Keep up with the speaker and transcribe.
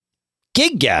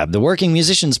Gig Gab, the Working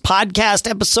Musicians Podcast,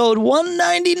 episode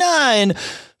 199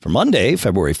 for Monday,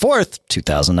 February 4th,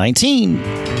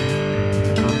 2019.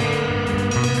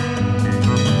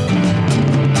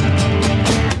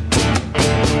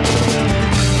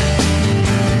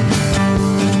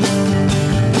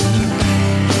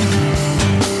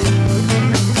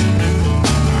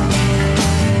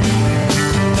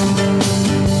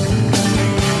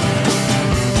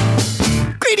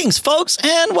 Greetings, folks,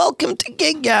 and welcome to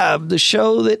Gig Gab, the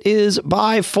show that is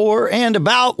by, for, and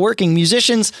about working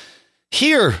musicians.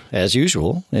 Here, as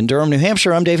usual, in Durham, New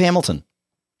Hampshire, I'm Dave Hamilton.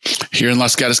 Here in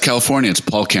Los Gatos, California, it's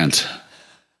Paul Kent.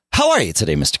 How are you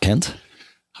today, Mr. Kent?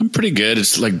 I'm pretty good.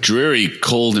 It's like dreary,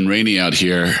 cold, and rainy out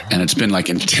here, and it's been like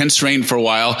intense rain for a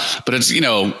while. But it's,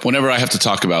 whenever I have to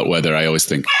talk about weather, I always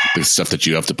think the stuff that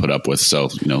you have to put up with. So,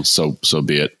 so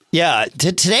be it. Yeah,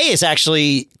 today is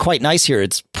actually quite nice here.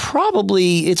 It's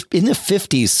in the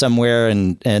 50s somewhere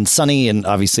and sunny, and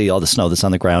obviously all the snow that's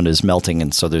on the ground is melting.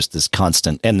 And so there's this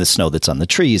constant, and the snow that's on the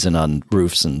trees and on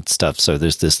roofs and stuff. So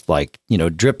there's this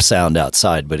drip sound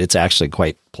outside, but it's actually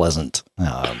quite pleasant.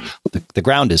 The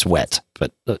ground is wet,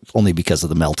 but only because of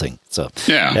the melting. So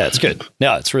yeah, it's good.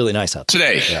 Yeah, it's really nice out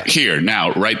there. Today, here,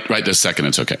 now, right this second,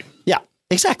 it's okay. Yeah.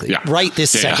 Exactly. Yeah. Right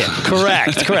this second.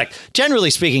 Yeah. Correct.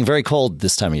 Generally speaking, very cold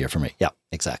this time of year for me. Yeah,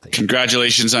 exactly.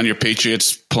 Congratulations on your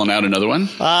Patriots pulling out another one.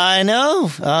 I know.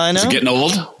 Is it getting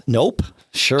old? Nope.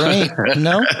 Sure ain't.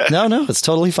 No. It's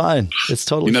totally fine. It's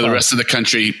totally fine. The rest of the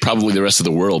country, probably the rest of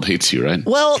the world hates you, right?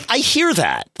 Well, I hear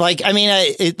that.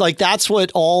 That's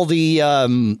what all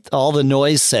the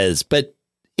noise says. But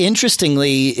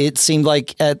interestingly, it seemed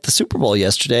like at the Super Bowl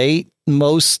yesterday,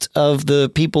 most of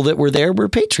the people that were there were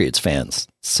Patriots fans.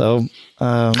 So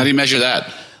how do you measure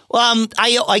that?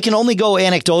 I can only go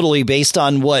anecdotally based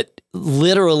on what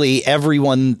literally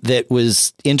everyone that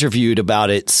was interviewed about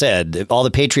it said. All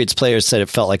the Patriots players said it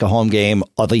felt like a home game.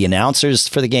 All the announcers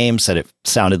for the game said it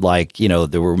sounded like,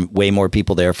 there were way more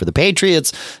people there for the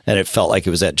Patriots, and it felt like it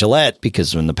was at Gillette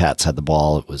because when the Pats had the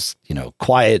ball, it was,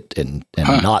 quiet and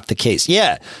not the case.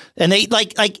 Yeah. And they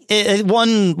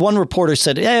one reporter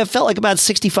said, it felt like about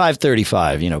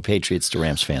 65-35, Patriots to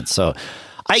Rams fans. So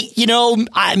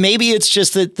maybe it's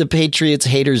just that the Patriots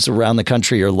haters around the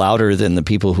country are louder than the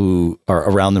people who are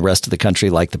around the rest of the country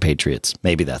like the Patriots.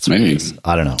 Maybe that's what it is.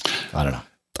 I don't know.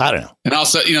 And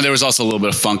also, there was also a little bit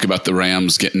of funk about the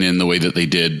Rams getting in the way that they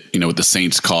did, with the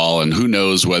Saints call. And who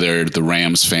knows whether the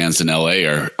Rams fans in LA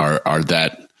are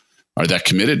that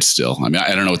committed still. I mean,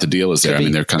 I don't know what the deal is there. I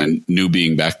mean, they're kind of new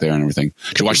being back there and everything.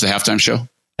 Did you watch the halftime show?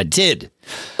 I did.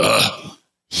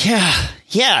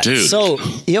 Yeah. Dude. So,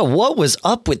 what was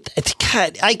up with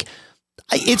God?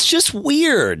 It's just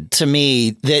weird to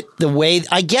me that the way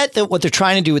I get that what they're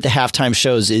trying to do with the halftime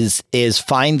shows is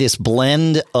find this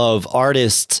blend of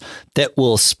artists that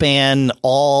will span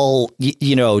all,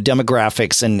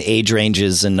 demographics and age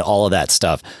ranges and all of that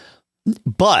stuff.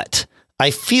 But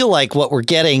I feel like what we're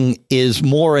getting is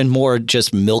more and more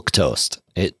just milquetoast.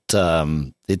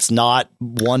 It's not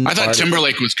one. I thought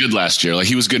Timberlake was good last year. Like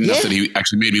he was good enough that he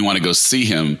actually made me want to go see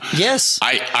him. Yes.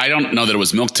 I don't know that it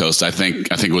was milquetoast. I think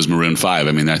it was Maroon 5.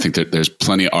 I mean, I think that there's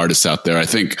plenty of artists out there. I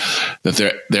think that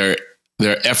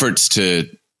their efforts to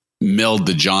meld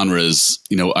the genres,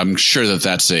 I'm sure that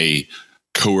that's a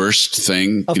coerced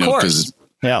thing. Of course.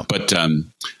 Yeah. But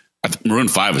Maroon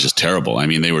 5 was just terrible. I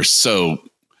mean, they were so.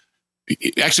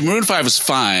 Actually, Maroon 5 was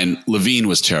fine. Levine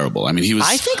was terrible. I mean,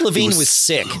 I think Levine was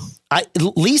sick.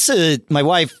 Lisa, my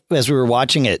wife, as we were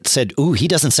watching it, said, "Ooh, he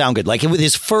doesn't sound good." Like with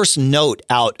his first note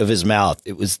out of his mouth,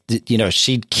 it was,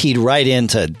 she keyed right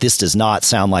into, this does not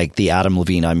sound like the Adam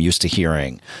Levine I'm used to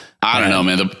hearing. I don't know,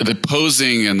 man. The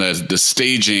posing and the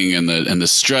staging and the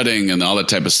strutting and all that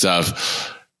type of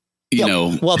stuff.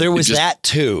 Well, there was that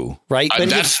too, right?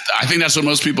 But I think that's what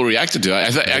most people reacted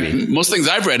to. Most things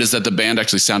I've read is that the band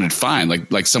actually sounded fine,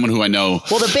 like someone who I know.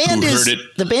 Well,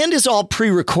 the band is all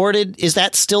pre-recorded. Is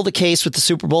that still the case with the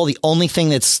Super Bowl? The only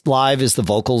thing that's live is the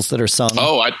vocals that are sung.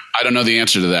 Oh, I don't know the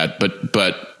answer to that,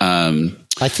 but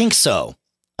I think so.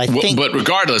 But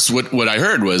regardless, what I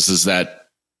heard is that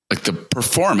like the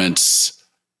performance.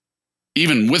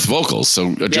 Even with vocals,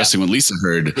 so adjusting what Lisa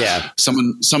heard,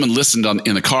 someone listened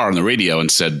in the car on the radio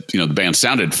and said, the band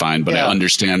sounded fine, but I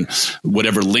understand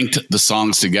whatever linked the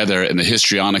songs together and the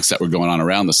histrionics that were going on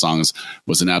around the songs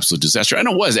was an absolute disaster. And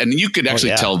it was, and you could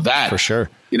actually tell that for sure.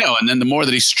 And then the more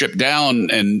that he stripped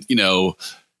down, and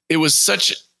it was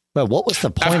such. But what was the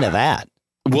point of that?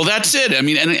 Well, that's it. I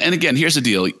mean, and again, here's the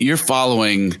deal: you're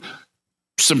following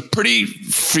some pretty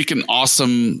freaking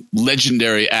awesome,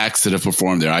 legendary acts that have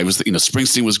performed there.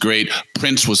 Springsteen was great.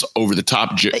 Prince was over the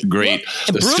top great.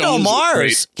 And Bruno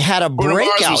Mars had a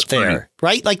breakout there,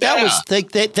 right? Like that was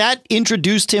that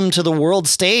introduced him to the world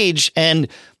stage, and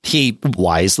he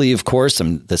wisely, of course,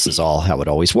 and this is all how it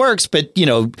always works, but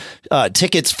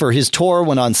tickets for his tour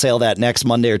went on sale that next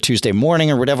Monday or Tuesday morning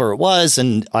or whatever it was,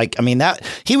 and that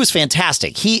he was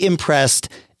fantastic. He impressed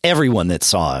everyone that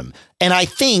saw him. And I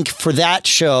think for that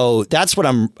show, that's what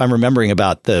I'm remembering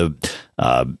about the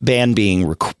band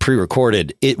being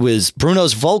pre-recorded. It was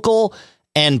Bruno's vocal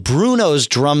and Bruno's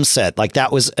drum set. Like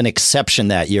that was an exception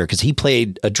that year because he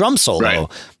played a drum solo. Right.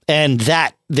 And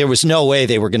that there was no way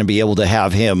they were going to be able to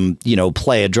have him,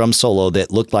 play a drum solo that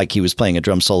looked like he was playing a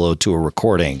drum solo to a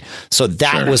recording. So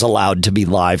that was allowed to be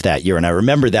live that year. And I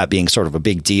remember that being sort of a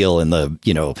big deal. And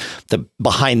the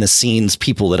behind the scenes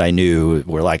people that I knew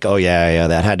were like, oh, yeah,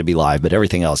 that had to be live. But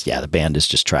everything else, the band is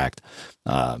just tracked.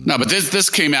 No, but this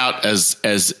came out as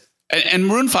and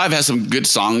Maroon 5 has some good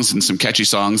songs and some catchy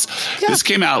songs. Yeah. This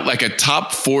came out like a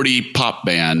top 40 pop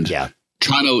band. Yeah.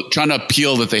 Trying to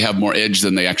appeal that they have more edge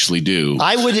than they actually do.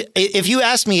 I would, if you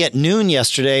asked me at noon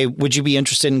yesterday, would you be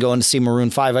interested in going to see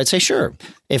Maroon 5? I'd say sure.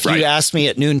 If you asked me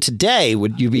at noon today,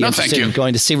 would you be interested in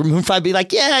going to see Maroon 5? I'd be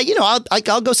like, yeah,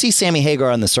 I'll go see Sammy Hagar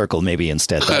on the Circle maybe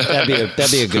instead.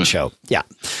 That'd be a good show. Yeah.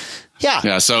 Yeah.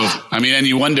 Yeah. So, and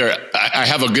you wonder, I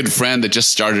have a good friend that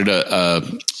just started a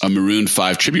Maroon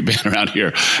 5 tribute band around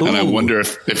here. Ooh. And I wonder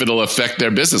if it'll affect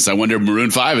their business. I wonder if Maroon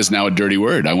 5 is now a dirty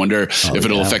word. I wonder if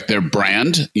it'll affect their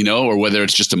brand, or whether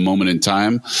it's just a moment in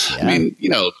time.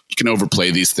 Yeah. You can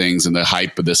overplay these things and the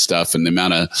hype of this stuff and the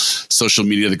amount of social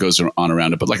media that goes on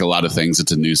around it. But like a lot of things,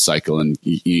 it's a news cycle and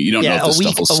you don't know if this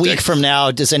stuff will stick. A week from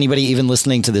now, does anybody even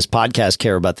listening to this podcast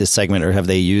care about this segment, or have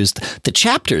they used the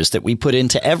chapters that we put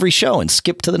into every show and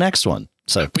skip to the next one?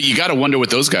 So, but you got to wonder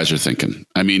what those guys are thinking.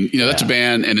 That's a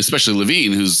band, and especially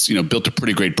Levine, who's built a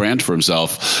pretty great brand for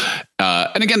himself.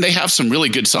 And again, they have some really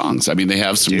good songs. They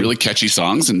have some really catchy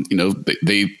songs, and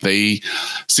they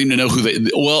seem to know who they.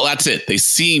 Well, that's it. They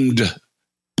seemed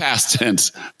past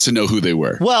tense to know who they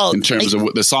were. Well, in terms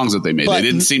of the songs that they made, they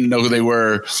didn't seem to know who they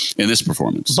were in this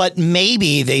performance. But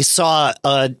maybe they saw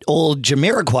an old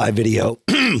Jamiroquai video,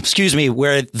 excuse me,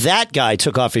 where that guy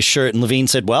took off his shirt and Levine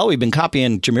said, "Well, we've been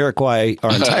copying Jamiroquai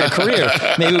our entire career.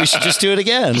 Maybe we should just do it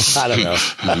again." I don't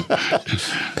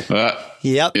know.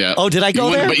 Yep. Yeah. Oh, did I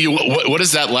go there? But what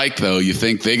is that like, though? You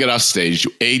think they get off stage?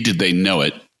 Did they know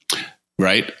it?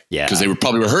 Right? Yeah. Because they would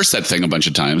probably rehearse that thing a bunch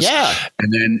of times. Yeah.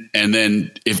 And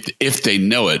then if they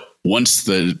know it, once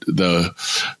the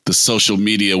social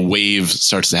media wave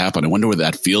starts to happen, I wonder what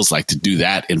that feels like to do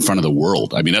that in front of the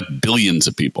world. That's billions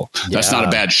of people. Yeah. That's not a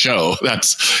bad show.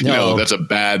 That's that's a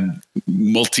bad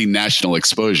multinational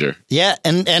exposure. Yeah,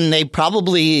 and they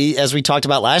probably, as we talked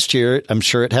about last year, I'm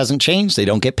sure it hasn't changed. They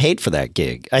don't get paid for that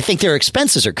gig. I think their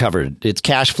expenses are covered. It's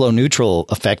cash flow neutral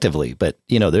effectively, but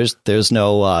there's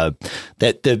no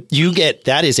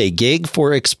that is a gig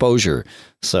for exposure.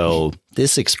 So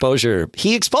this exposure,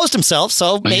 he exposed himself.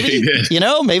 So maybe,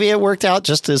 maybe it worked out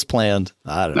just as planned.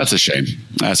 I don't know. That's a shame.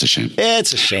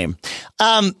 It's a shame.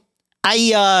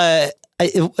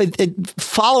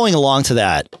 Following along to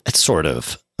that, it's sort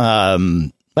of,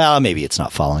 well, maybe it's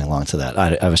not following along to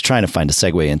that. I was trying to find a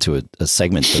segue into a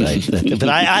segment, but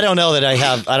I don't know that I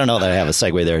have. I don't know that I have a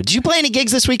segue there. Did you play any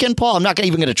gigs this weekend, Paul? I'm not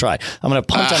even going to try. I'm going to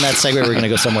punt on that segue. We're going to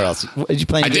go somewhere else. Did you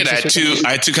play? I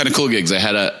had two kind of cool gigs. I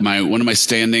had one of my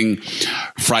standing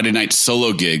Friday night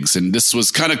solo gigs, and this was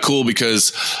kind of cool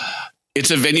because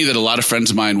it's a venue that a lot of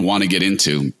friends of mine want to get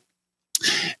into.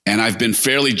 And I've been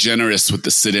fairly generous with the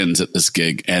sit-ins at this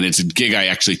gig, and it's a gig I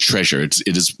actually treasure. It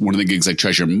is one of the gigs I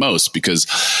treasure most because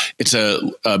it's a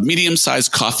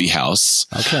medium-sized coffee house.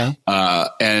 Okay.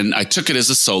 And I took it as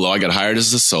a solo. I got hired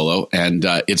as a solo, and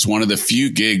it's one of the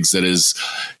few gigs that it's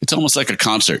almost like a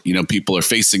concert. People are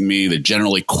facing me. They're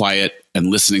generally quiet and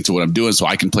listening to what I'm doing so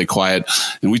I can play quiet.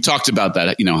 And we talked about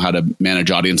that, how to manage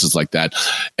audiences like that.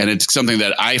 And it's something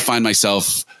that I find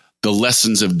myself – the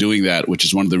lessons of doing that, which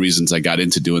is one of the reasons I got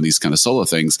into doing these kind of solo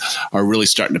things, are really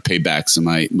starting to pay back. So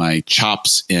my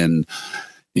chops in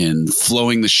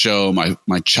flowing the show,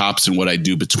 my chops in what I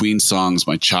do between songs,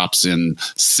 my chops in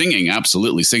singing,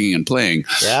 absolutely singing and playing.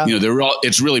 Yeah.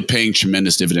 It's really paying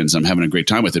tremendous dividends. I'm having a great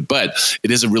time with it, but it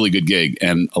is a really good gig.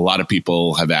 And a lot of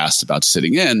people have asked about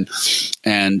sitting in,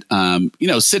 and,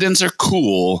 sit-ins are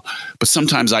cool, but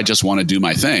sometimes I just want to do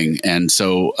my thing. And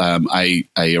so, I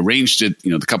arranged it,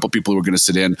 the couple of people who were going to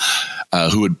sit in,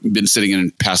 who had been sitting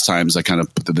in past times, I kind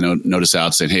of put the notice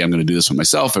out saying, "Hey, I'm going to do this one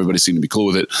myself." Everybody seemed to be cool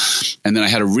with it. And then I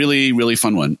had had a really, really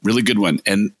fun one, really good one.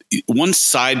 And one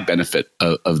side benefit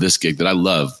of this gig that I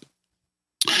love,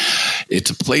 it's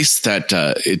a place that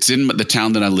it's in the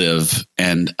town that I live,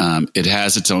 and it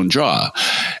has its own draw.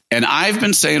 And I've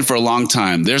been saying for a long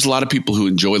time, there's a lot of people who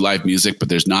enjoy live music, but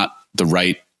there's not the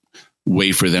right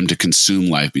way for them to consume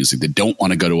live music. They don't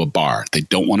want to go to a bar. They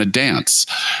don't want to dance.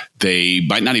 They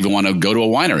might not even want to go to a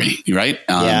winery, right?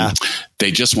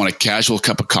 They just want a casual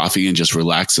cup of coffee and just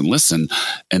relax and listen.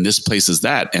 And this place is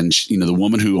that. And the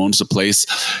woman who owns the place,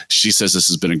 she says this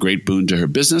has been a great boon to her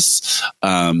business.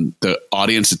 The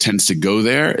audience that tends to go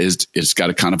there it's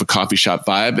got a kind of a coffee shop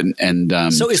vibe.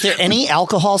 And so is there any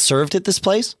alcohol served at this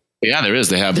place? Yeah, there is.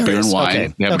 They have beer and wine.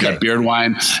 Okay. They have got beer and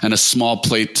wine and a small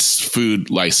plates food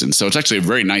license. So it's actually a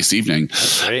very nice evening.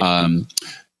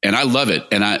 And I love it.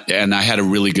 And I had a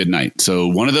really good night. So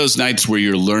one of those nights where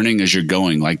you're learning as you're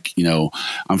going, like,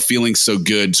 I'm feeling so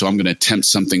good, so I'm going to attempt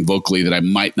something vocally that I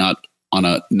might not on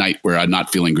a night where I'm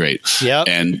not feeling great. Yeah.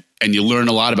 And you learn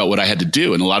a lot about what I had to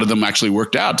do. And a lot of them actually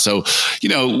worked out. So,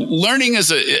 learning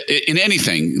in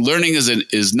anything, learning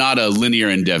is not a linear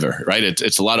endeavor, right?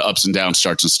 It's a lot of ups and downs,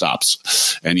 starts and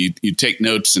stops. And you take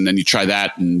notes and then you try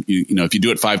that. And if you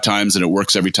do it 5 times and it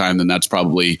works every time, then that's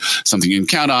probably something you can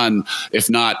count on.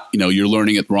 If not, you're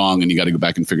learning it wrong and you got to go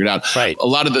back and figure it out. Right. A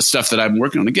lot of the stuff that I'm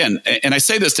working on, again, and I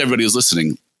say this to everybody who's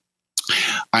listening,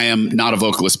 I am not a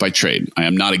vocalist by trade. I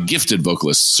am not a gifted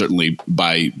vocalist, certainly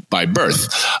by birth.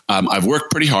 I've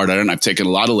worked pretty hard at it. And I've taken a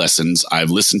lot of lessons.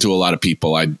 I've listened to a lot of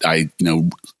people. I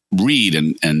read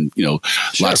and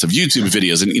lots of YouTube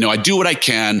videos. And, I do what I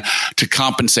can to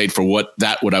compensate for what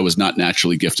I was not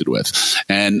naturally gifted with.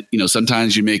 And,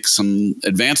 sometimes you make some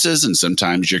advances and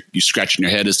sometimes you're scratching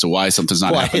your head as to why something's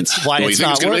not happening. Why it's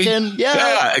not working.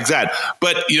 Yeah, exactly.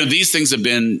 But, these things have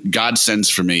been godsends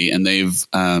for me, and they've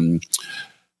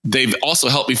also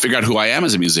helped me figure out who I am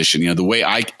as a musician. The way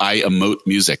I emote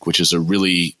music, which is a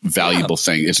really valuable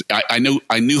thing. I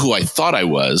knew who I thought I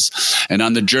was, and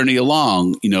on the journey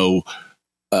along, it's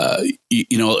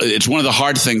one of the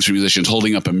hard things for musicians,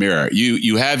 holding up a mirror.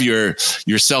 You have your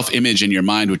self-image in your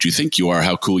mind, what you think you are,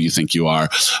 how cool you think you are,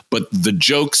 but the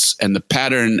jokes and the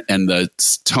pattern and the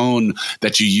tone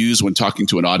that you use when talking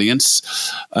to an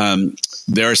audience,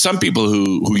 there are some people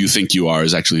who you think you are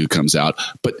is actually who comes out,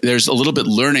 but there's a little bit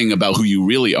learning about who you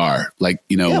really are. Like,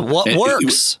 what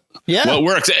works. What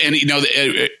works. And,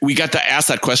 we got to ask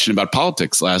that question about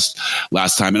politics last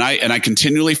time. And I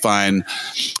continually find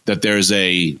that there's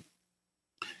a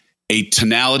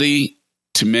tonality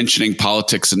to mentioning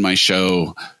politics in my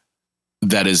show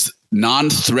that is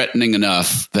non-threatening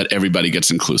enough that everybody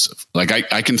gets inclusive. Like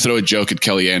I can throw a joke at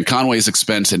Kellyanne Conway's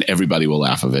expense and everybody will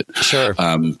laugh of it. Sure.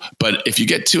 But if you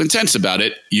get too intense about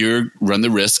it, you run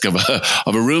the risk of a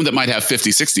room that might have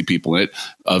 50, 60 people in it,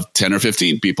 of 10 or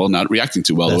 15 people not reacting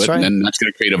too well to it. Right. And then that's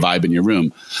going to create a vibe in your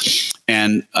room.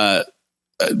 And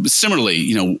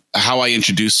similarly, how I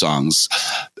introduce songs,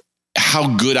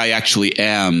 how good I actually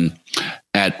am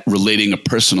at relating a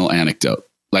personal anecdote.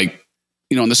 Like,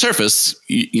 on the surface,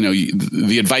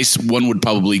 the advice one would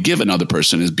probably give another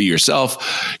person is be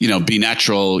yourself, be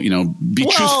natural, be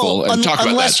truthful and talk about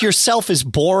that. Unless yourself is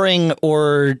boring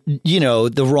or,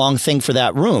 the wrong thing for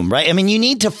that room, right? I mean, you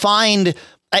need to find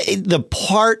the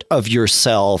part of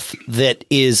yourself that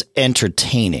is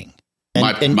entertaining.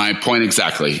 My point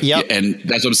exactly. Yep. And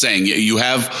that's what I'm saying. You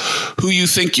have who you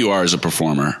think you are as a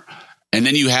performer. And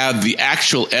then you have the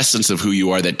actual essence of who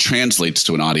you are that translates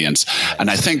to an audience. And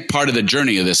I think part of the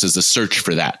journey of this is the search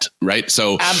for that, right?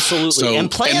 So absolutely. And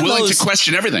willing to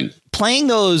question everything. Playing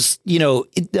those,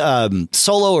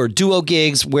 solo or duo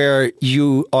gigs where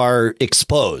you are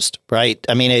exposed, right?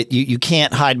 I mean, you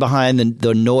can't hide behind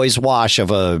the noise wash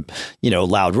of a,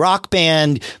 loud rock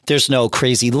band. There's no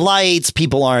crazy lights.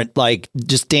 People aren't like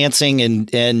just dancing and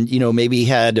maybe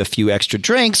had a few extra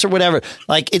drinks or whatever.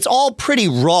 Like it's all pretty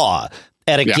raw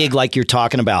at a gig like you're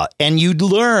talking about. And you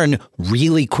learn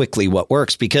really quickly what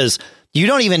works because you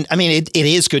don't even, it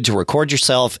is good to record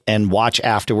yourself and watch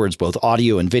afterwards, both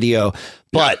audio and video,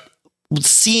 but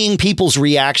seeing people's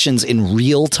reactions in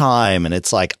real time. And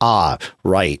it's like,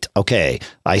 right. Okay.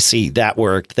 I see that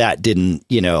worked. That didn't,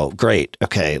 great.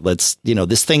 Okay. Let's,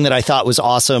 this thing that I thought was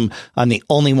awesome. I'm the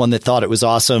only one that thought it was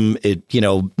awesome. It,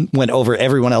 went over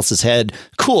everyone else's head.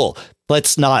 Cool.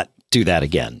 Let's not do that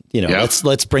again.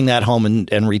 Let's bring that home and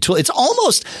retool. It's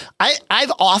almost,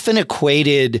 I've often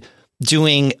equated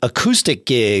doing acoustic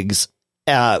gigs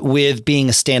with being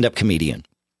a stand-up comedian,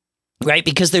 right?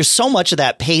 Because there's so much of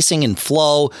that pacing and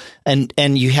flow and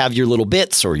you have your little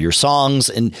bits or your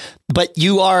songs but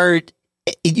you are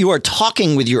you are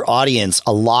talking with your audience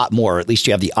a lot more. At least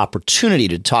you have the opportunity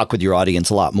to talk with your audience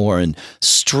a lot more and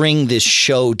string this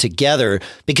show together.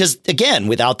 Because again,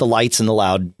 without the lights and the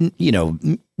loud,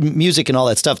 music and all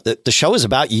that stuff, the show is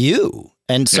about you.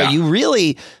 And so you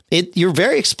really, you're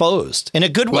very exposed in a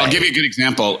good way. Well, I'll give you a good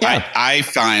example. Yeah. I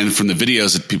find from the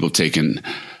videos that people have taken,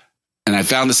 and I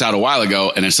found this out a while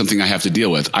ago, and it's something I have to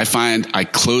deal with. I find I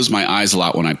close my eyes a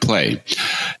lot when I play.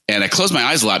 And I close my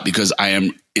eyes a lot because I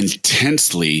am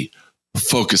intensely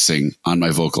focusing on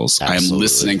my vocals. Absolutely. I am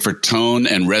listening for tone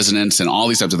and resonance and all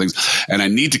these types of things. And I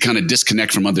need to kind of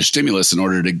disconnect from other stimulus in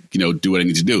order to, do what I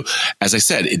need to do. As I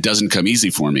said, it doesn't come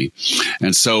easy for me.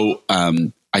 And so,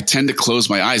 I tend to close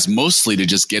my eyes mostly to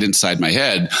just get inside my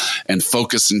head and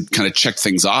focus and kind of check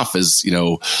things off as,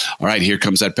 all right, here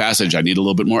comes that passage. I need a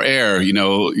little bit more air,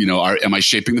 am I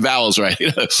shaping the vowels right?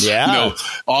 Yeah.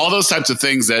 All those types of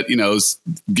things that,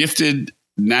 gifted,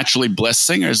 naturally blessed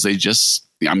singers,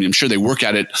 I'm sure they work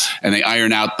at it and they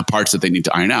iron out the parts that they need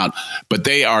to iron out, but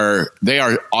they are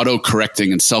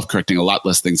auto-correcting and self-correcting a lot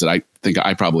less things that I think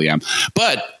I probably am.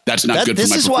 But that's not good for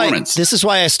my performance. This is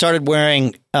why I started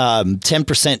wearing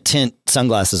 10% tint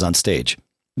sunglasses on stage.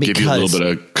 Give you a little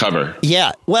bit of cover.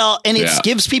 Yeah. Well, and it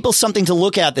gives people something to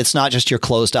look at that's not just your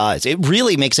closed eyes. It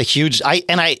really makes a huge... I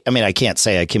can't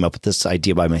say I came up with this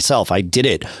idea by myself. I did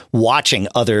it watching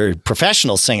other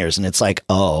professional singers, and it's like,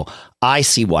 oh, I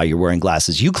see why you're wearing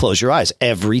glasses. You close your eyes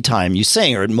every time you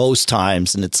sing, or at most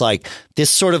times. And it's like,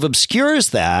 this sort of obscures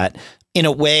that in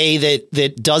a way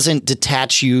that doesn't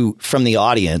detach you from the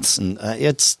audience. And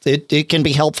it can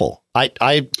be helpful.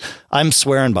 I'm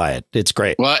swearing by it. It's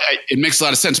great. Well, it makes a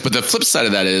lot of sense. But the flip side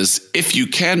of that is, if you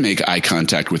can make eye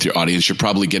contact with your audience, you're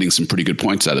probably getting some pretty good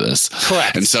points out of this.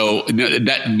 Correct. And so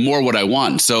that more what I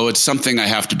want. So it's something I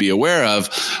have to be aware of,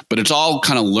 but it's all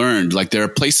kind of learned. Like, there are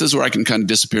places where I can kind of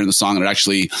disappear in the song and it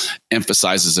actually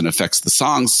emphasizes and affects the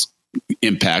song's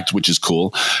impact, which is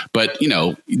cool. But,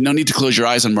 no need to close your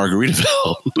eyes on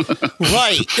Margaritaville.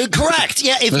 Right. Correct.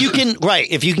 Yeah.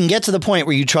 If you can get to the point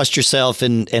where you trust yourself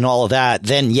and all of that,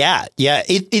 then yeah.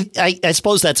 I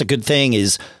suppose that's a good thing,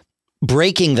 is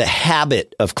breaking the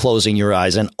habit of closing your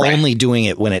eyes and only doing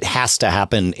it when it has to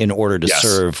happen in order to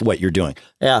serve what you're doing.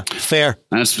 Yeah. Fair.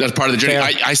 That's part of the journey.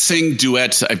 I sing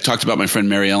duets. I've talked about my friend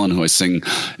Mary Ellen, who I sing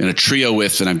in a trio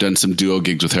with, and I've done some duo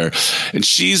gigs with her, and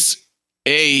she's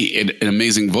an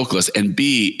amazing vocalist, and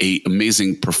B, an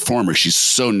amazing performer. She's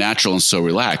so natural and so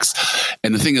relaxed.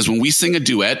 And the thing is, when we sing a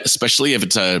duet, especially if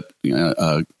it's a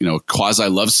quasi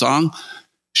love song,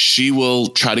 she will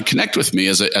try to connect with me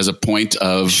as a point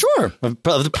of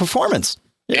of the performance.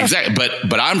 Yeah. Exactly.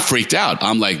 But I'm freaked out.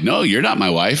 I'm like, no, you're not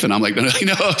my wife. And I'm like, no,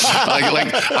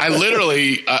 like I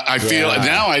literally, I feel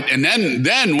now and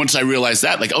then once I realized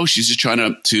that, like, oh, she's just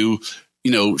trying to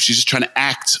she's just trying to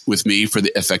act with me for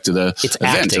the effect of the event.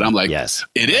 Acting. And I'm like, yes,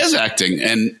 it is acting.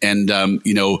 And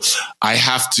I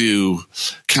have to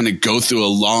kind of go through a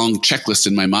long checklist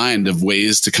in my mind of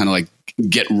ways to kind of like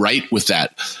get right with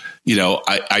that.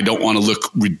 I don't want to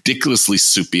look ridiculously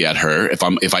soupy at her if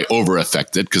I over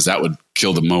affect it, because that would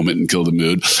kill the moment and kill the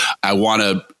mood. I want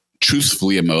to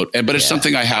truthfully emote, but it's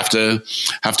something I have to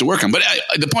work on. But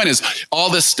the point is, all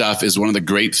this stuff is one of the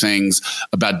great things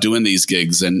about doing these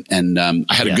gigs. And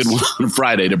I had a good one on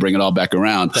Friday to bring it all back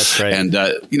around. That's great. And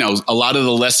a lot of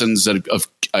the lessons that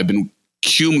I've been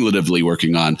cumulatively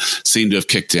working on seem to have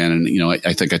kicked in, and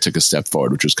I think I took a step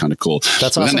forward, which was kind of cool.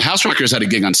 That's awesome. And then the House Rockers had a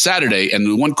gig on Saturday,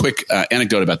 and one quick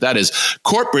anecdote about that is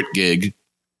corporate gig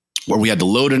where we had to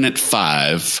load in at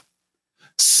 5,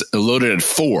 loaded at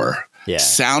 4. Yeah.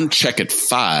 Sound check at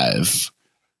 5,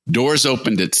 doors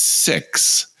opened at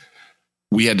 6.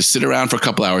 We had to sit around for a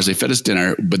couple hours. They fed us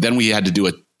dinner, but then we had to do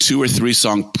a 2 or 3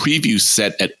 song preview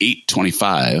set at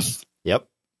 8:25. Yep.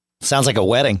 Sounds like a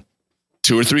wedding.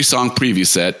 2 or 3 song preview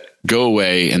set, go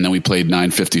away. And then we played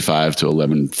 9:55 to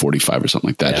 11:45 or something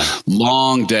like that. Yeah.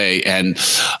 Long day. And,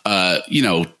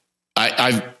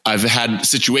 I've had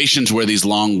situations where these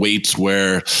long waits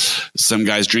where some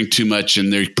guys drink too much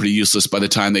and they're pretty useless by the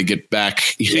time they get back.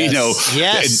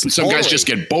 Some guys just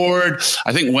get bored.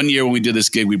 I think one year when we did this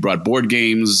gig, we brought board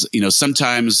games.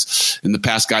 Sometimes in the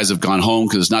past, guys have gone home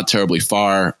because it's not terribly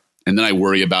far. And then I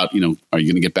worry about, are you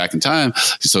going to get back in time?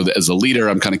 So as a leader,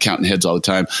 I'm kind of counting heads all the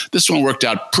time. This one worked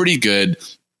out pretty good.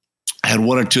 I had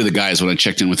 1 or 2 of the guys, when I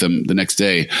checked in with them the next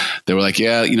day, they were like,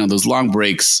 yeah, those long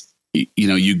breaks,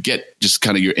 you get just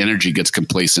kind of your energy gets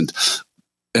complacent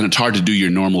and it's hard to do your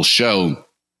normal show.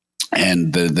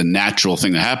 And the natural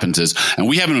thing that happens is, and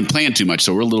we haven't been playing too much,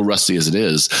 so we're a little rusty as it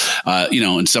is,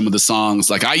 and some of the songs,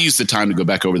 like I used the time to go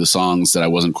back over the songs that I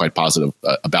wasn't quite positive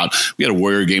about. We had a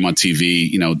Warrior game on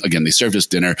TV, again, they served us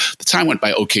dinner. The time went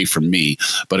by okay for me,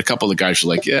 but a couple of the guys were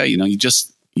like, yeah,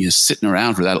 you're sitting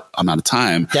around for that amount of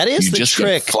time. That is you the just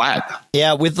trick. Get flat.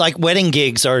 Yeah, with like wedding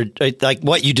gigs are like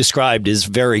what you described is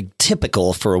very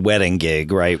typical for a wedding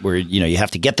gig, right? Where you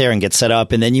have to get there and get set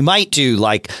up, and then you might do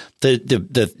like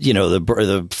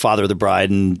the father of the bride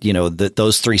and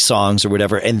those 3 songs or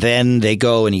whatever, and then they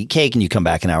go and eat cake, and you come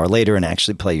back an hour later and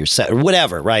actually play your set or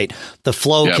whatever, right? The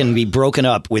flow can be broken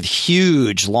up with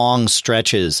huge long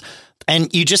stretches.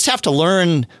 And you just have to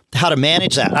learn how to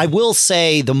manage that. I will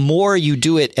say the more you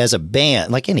do it as a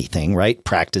band, like anything, right?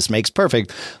 Practice makes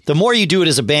perfect. The more you do it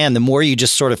as a band, the more you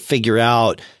just sort of figure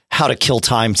out how to kill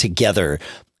time together.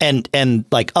 And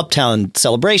like Uptown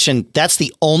Celebration, that's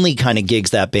the only kind of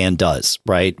gigs that band does,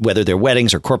 right? Whether they're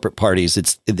weddings or corporate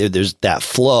parties, there's that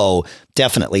flow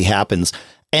definitely happens.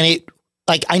 And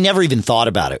I never even thought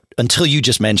about it until you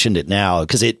just mentioned it now,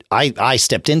 because I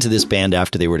stepped into this band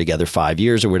after they were together 5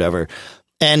 years or whatever,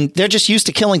 and they're just used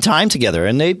to killing time together,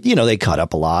 and they cut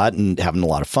up a lot and having a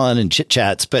lot of fun and chit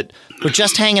chats, but we're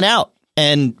just hanging out.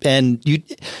 And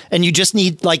you just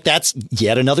need, like, that's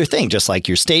yet another thing, just like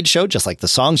your stage show, just like the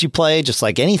songs you play, just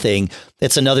like anything.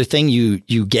 It's another thing you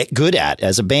get good at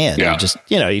as a band. Yeah.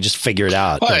 You just figure it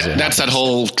out. Well, that's that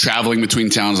whole traveling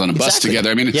between towns on a bus together.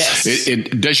 I mean, yes.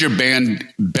 Does your band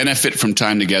benefit from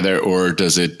time together, or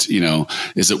does it,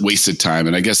 is it wasted time?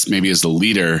 And I guess maybe as the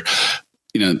leader,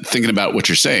 thinking about what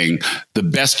you're saying, the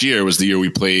best year was the year we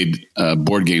played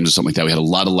board games or something like that. We had a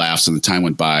lot of laughs and the time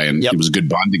went by, and it was a good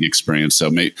bonding experience.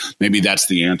 So maybe that's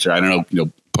the answer. I don't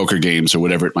know, poker games or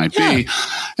whatever it might be.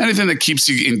 Anything that keeps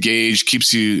you engaged,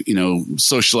 keeps you,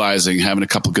 socializing, having a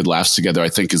couple of good laughs together, I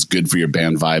think is good for your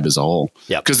band vibe as a whole.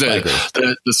 Yeah, because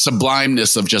the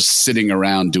sublimeness of just sitting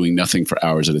around doing nothing for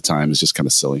hours at a time is just kind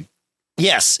of silly.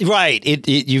 Yes, right.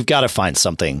 You've got to find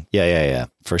something. Yeah,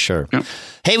 for sure. Yeah.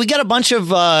 Hey, we got a bunch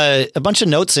of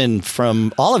notes in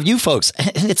from all of you folks,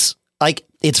 and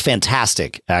it's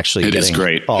fantastic. Actually, it is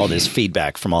great. All this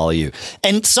feedback from all of you,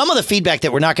 and some of the feedback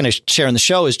that we're not going to share in the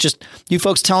show is just you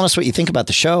folks telling us what you think about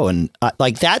the show, and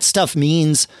that stuff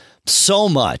means so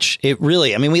much. It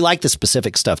really, we like the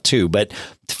specific stuff too, but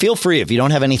feel free if you don't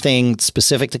have anything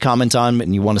specific to comment on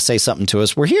and you want to say something to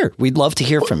us, we're here. We'd love to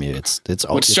hear from you. It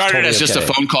started totally as just a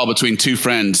phone call between 2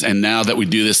 friends. And now that we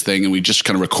do this thing and we just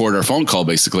kind of record our phone call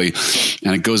basically,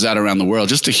 and it goes out around the world,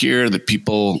 just to hear that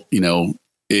people,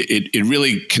 it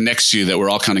really connects you that we're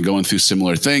all kind of going through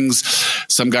similar things.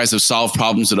 Some guys have solved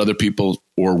problems that other people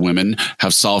or women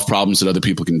have solved problems that other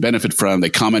people can benefit from. They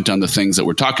comment on the things that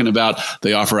we're talking about.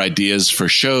 They offer ideas for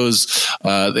shows.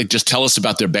 They just tell us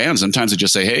about their bands. Sometimes they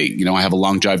just say, hey, I have a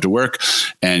long drive to work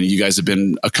and you guys have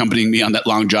been accompanying me on that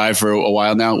long drive for a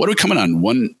while now. What are we coming on?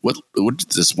 What is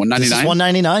this? 199? This is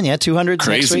 199. Yeah. 200.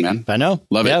 Crazy, man. I know.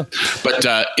 Love it. But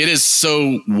it is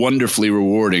so wonderfully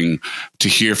rewarding to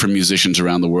hear from musicians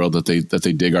around the world that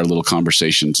they dig our little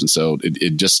conversations. And so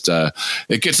it just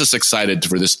it gets us excited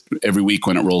for this every week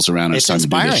when it rolls around. It's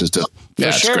inspiring.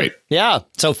 It's great. Yeah.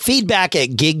 So feedback at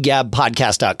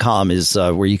giggabpodcast.com is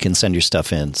where you can send your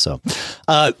stuff in. So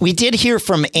we did hear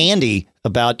from Andy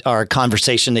about our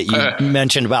conversation that you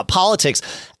mentioned about politics.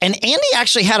 And Andy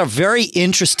actually had a very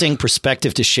interesting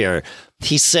perspective to share.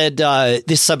 He said,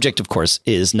 this subject, of course,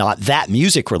 is not that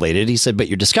music related. He said, but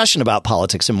your discussion about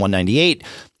politics in 198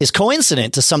 is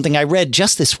coincident to something I read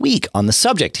just this week on the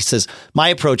subject. He says, my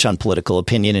approach on political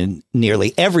opinion in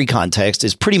nearly every context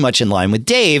is pretty much in line with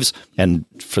Dave's. And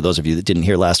for those of you that didn't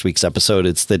hear last week's episode,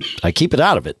 it's that I keep it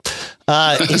out of it.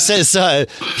 He says,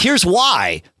 here's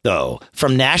why, though,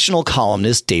 from national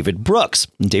columnist David Brooks.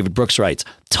 And David Brooks writes,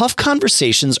 tough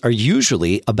conversations are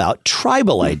usually about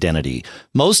tribal identity.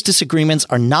 Most disagreements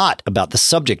are not about the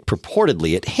subject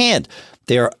purportedly at hand.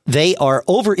 They are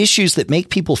over issues that make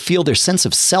people feel their sense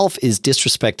of self is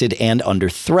disrespected and under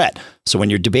threat. So when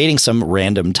you're debating some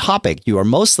random topic, you are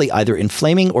mostly either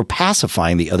inflaming or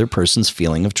pacifying the other person's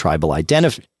feeling of tribal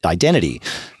identity.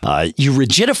 You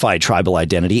rigidify tribal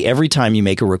identity every time you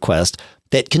make a request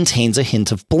that contains a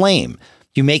hint of blame.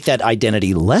 You make that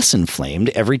identity less inflamed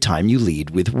every time you lead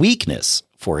with weakness.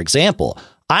 For example,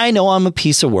 I know I'm a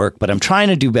piece of work, but I'm trying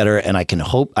to do better, and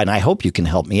I hope you can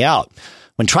help me out.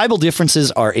 When tribal differences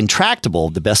are intractable,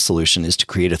 the best solution is to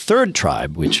create a third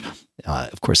tribe, which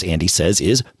of course, Andy says,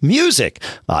 is music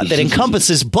that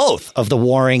encompasses both of the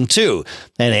warring too.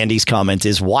 And Andy's comment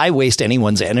is, why waste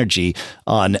anyone's energy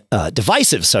on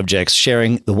divisive subjects?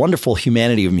 Sharing the wonderful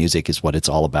humanity of music is what it's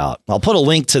all about. I'll put a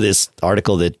link to this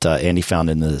article that Andy found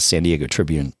in the San Diego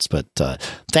Tribune. But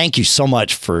thank you so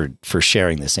much for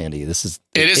sharing this, Andy. It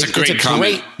is a great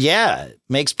comment. It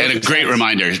makes and a great sense.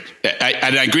 reminder.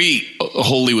 I agree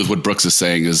wholly with what Brooks is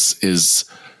saying.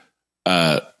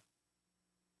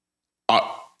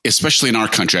 Especially in our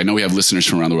country, I know we have listeners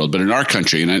from around the world, but in our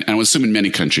country, and I would assume in many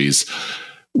countries,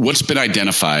 what's been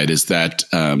identified is that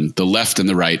the left and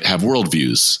the right have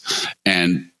worldviews,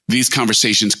 and these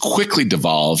conversations quickly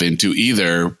devolve into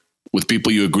either with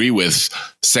people you agree with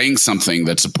saying something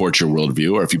that supports your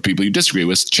worldview, or if you people you disagree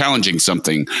with challenging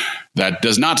something that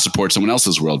does not support someone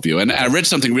else's worldview. And I read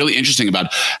something really interesting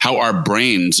about how our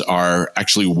brains are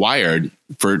actually wired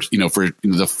for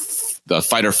the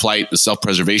fight or flight, the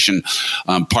self-preservation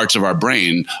parts of our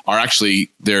brain are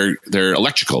actually they're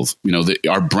electrical.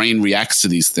 Our brain reacts to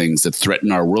these things that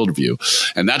threaten our worldview,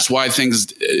 and that's why things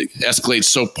escalate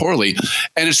so poorly.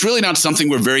 And it's really not something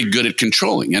we're very good at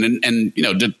controlling. And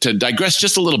to digress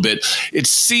just a little bit, it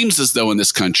seems as though in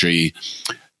this country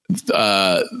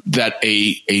that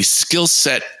a skill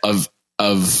set of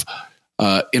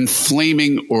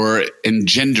inflaming or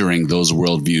engendering those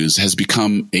worldviews has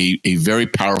become a very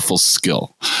powerful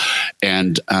skill.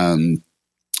 And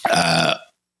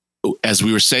as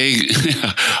we were saying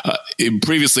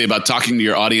previously about talking to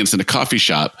your audience in a coffee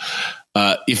shop,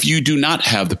 if you do not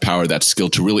have the power of that skill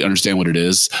to really understand what it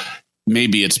is,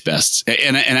 maybe it's best.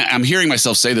 And I'm hearing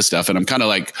myself say this stuff, and I'm kind of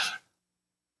like,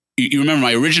 you remember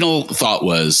my original thought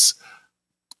was,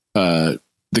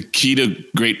 the key to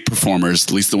great performers,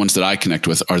 at least the ones that I connect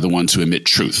with, are the ones who emit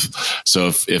truth.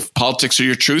 So if politics are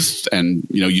your truth and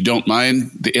you don't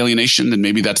mind the alienation, then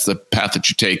maybe that's the path that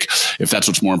you take if that's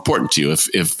what's more important to you.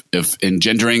 If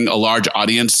engendering a large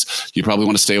audience, you probably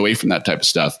want to stay away from that type of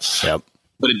stuff. Yep.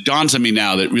 But it dawns on me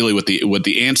now that really what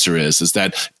the answer is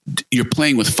that you're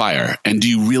playing with fire. And do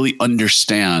you really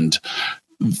understand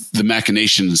the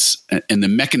machinations and the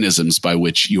mechanisms by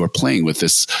which you are playing with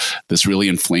this really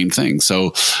inflamed thing?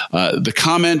 So the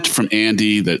comment from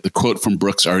Andy, the quote from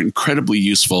Brooks are incredibly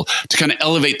useful to kind of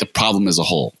elevate the problem as a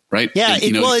whole, right? Yeah,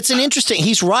 it's an interesting,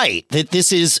 he's right that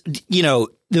this is,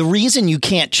 the reason you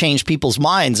can't change people's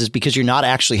minds is because you're not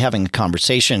actually having a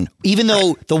conversation, even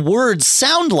though the words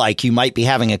sound like you might be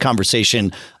having a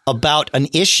conversation about an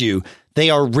issue. They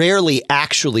are rarely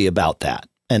actually about that.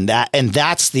 And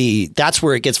that's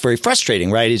where it gets very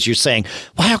frustrating, right? Is you're saying,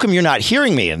 well, how come you're not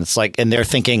hearing me? And it's like, and they're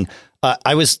thinking,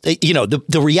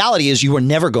 the reality is you were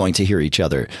never going to hear each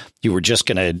other. You were just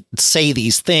going to say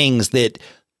these things that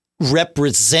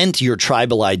represent your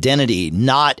tribal identity,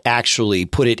 not actually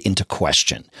put it into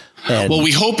question. Well,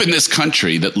 we hope in this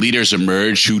country that leaders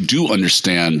emerge who do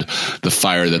understand the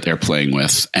fire that they're playing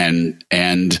with, and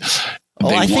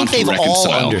I think they've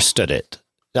all understood it.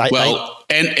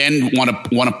 And want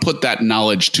to put that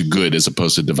knowledge to good as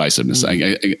opposed to divisiveness.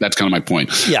 That's kind of my point.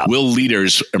 Yeah. Will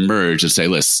leaders emerge and say,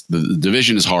 listen, the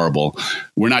division is horrible.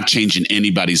 We're not changing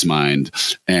anybody's mind.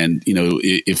 And,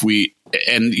 if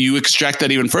you extract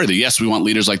that even further, yes, we want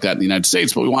leaders like that in the United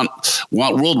States, but we want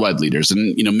worldwide leaders.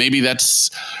 And, maybe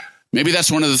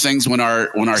that's one of the things when our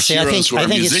heroes who are musicians. I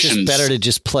think it's just better to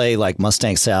just play like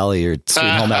Mustang Sally or Sweet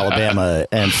Home Alabama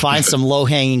and find some low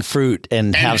hanging fruit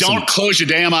and don't close your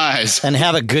damn eyes and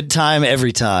have a good time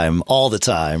every time, all the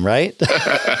time, right?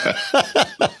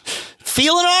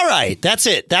 Feeling all right. That's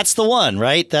it. That's the one,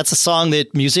 right? That's a song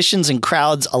that musicians and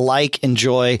crowds alike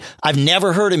enjoy. I've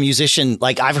never heard a musician,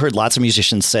 I've heard lots of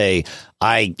musicians say,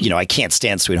 I can't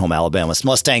stand Sweet Home Alabama.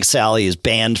 Mustang Sally is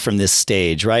banned from this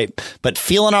stage, right? But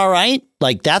Feeling All Right,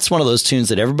 that's one of those tunes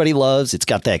that everybody loves. It's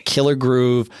got that killer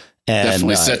groove. And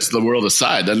definitely sets the world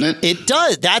aside, doesn't it? It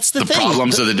does. That's the thing.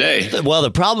 Problems of the day. Well, the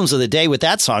problems of the day with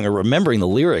that song are remembering the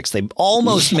lyrics. They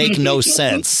almost make no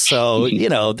sense. So,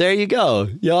 there you go.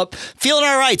 Yup. Feeling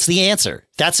All Right's the answer.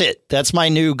 That's it. That's my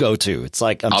new go-to. It's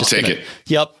like, I'll take it.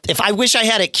 Yep. If I wish I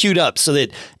had it queued up so that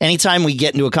anytime we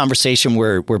get into a conversation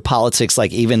where politics,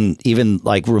 even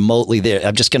remotely there,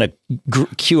 I'm just going to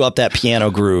cue up that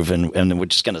piano groove and we're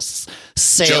just going to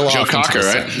sail off. Joe Cocker,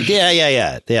 right?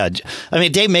 Yeah. I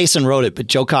mean, Dave Mason wrote it, but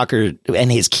Joe Cocker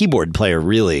and his keyboard player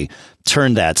really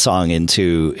turned that song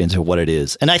into what it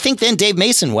is. And I think then Dave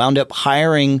Mason wound up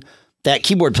hiring that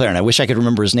keyboard player, and I wish I could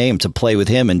remember his name, to play with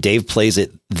him. And Dave plays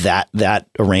it that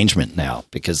arrangement now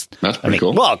because that's pretty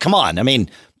cool. Well, come on. I mean,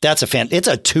 it's a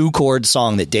 2-chord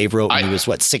song that Dave wrote when he was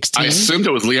 16? I assumed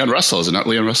it was Leon Russell. Is it not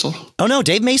Leon Russell? Oh no,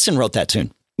 Dave Mason wrote that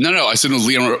tune. No, I assumed it was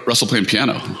Leon Russell playing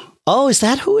piano. Oh, is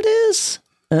that who it is?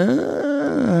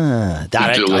 I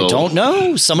don't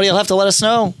know. Somebody will have to let us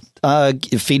know.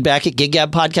 Feedback at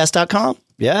giggabpodcast.com.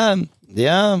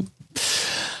 Yeah.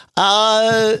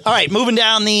 All right, moving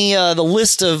down the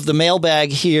list of the mailbag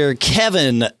here.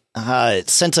 Kevin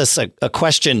sent us a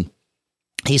question.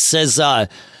 He says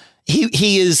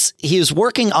he is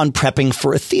working on prepping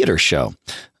for a theater show,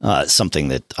 something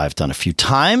that I've done a few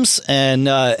times,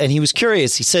 and he was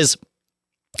curious. He says,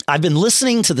 I've been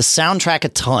listening to the soundtrack a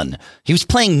ton. He was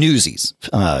playing Newsies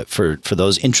for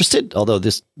those interested, although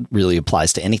this really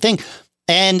applies to anything.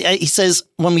 And he says,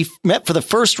 when we met for the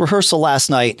first rehearsal last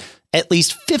night, at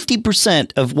least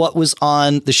 50% of what was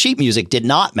on the sheet music did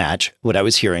not match what I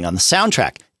was hearing on the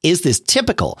soundtrack. Is this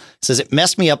typical? He says it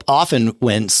messed me up often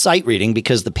when sight reading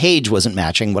because the page wasn't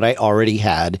matching what I already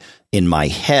had in my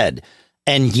head.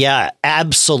 And yeah,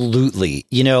 absolutely.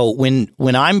 You know, when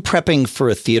I'm prepping for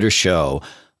a theater show,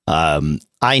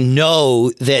 I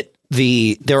know that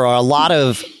there are a lot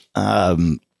of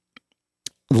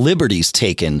liberties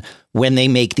taken when they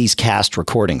make these cast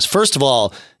recordings. First of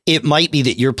all, it might be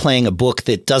that you're playing a book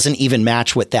that doesn't even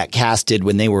match what that cast did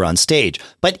when they were on stage.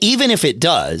 But even if it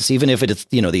does, even if it's,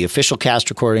 you know, the official cast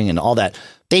recording and all that,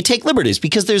 they take liberties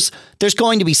because there's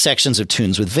going to be sections of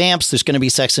tunes with vamps. There's going to be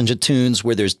sections of tunes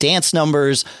where there's dance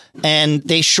numbers, and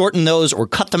they shorten those or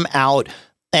cut them out.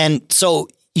 And so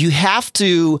you have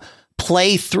to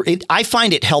play through it. I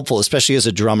find it helpful, especially as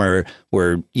a drummer,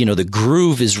 where, you know, the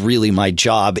groove is really my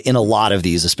job in a lot of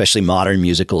these, especially modern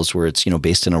musicals where it's, you know,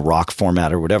 based in a rock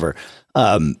format or whatever,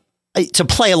 to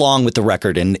play along with the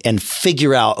record and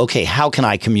figure out, okay, how can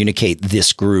I communicate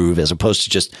this groove as opposed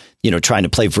to just, you know, trying to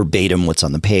play verbatim what's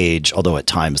on the page, although at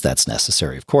times that's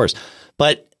necessary, of course.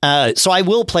 But so I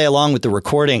will play along with the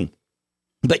recording,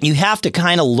 but you have to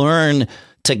kind of learn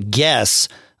to guess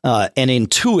and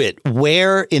intuit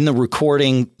where in the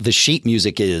recording the sheet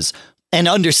music is, and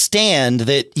understand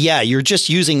that, yeah, you're just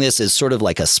using this as sort of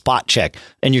like a spot check,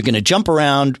 and you're going to jump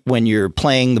around when you're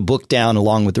playing the book down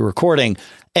along with the recording.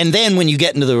 And then when you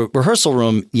get into the rehearsal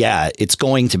room, yeah, it's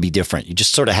going to be different. You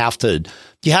just sort of have to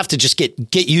just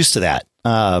get used to that.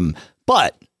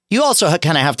 But you also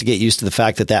kind of have to get used to the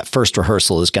fact that first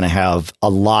rehearsal is going to have a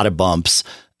lot of bumps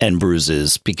and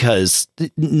bruises because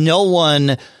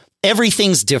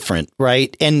everything's different,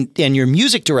 right? And your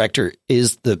music director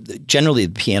is generally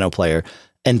the piano player,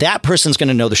 and that person's going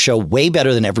to know the show way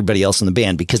better than everybody else in the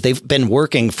band because they've been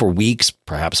working for weeks,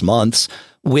 perhaps months,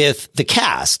 with the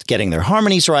cast, getting their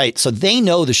harmonies right. So they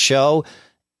know the show.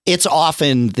 It's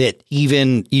often that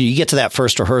even you get to that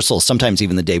first rehearsal, sometimes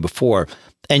even the day before,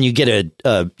 and you get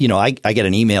I get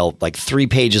an email like 3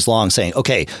 pages long saying,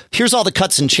 okay, here's all the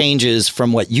cuts and changes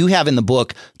from what you have in the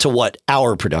book to what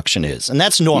our production is. And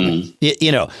that's normal,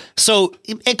 so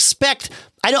expect,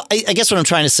 I guess what I'm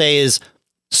trying to say is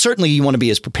certainly you want to be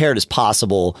as prepared as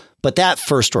possible, but that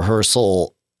first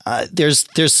rehearsal,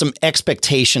 there's some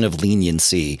expectation of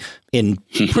leniency in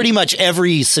pretty much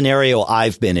every scenario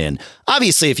I've been in.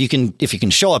 Obviously, if you can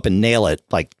show up and nail it,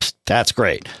 like, that's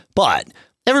great. But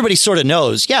everybody sort of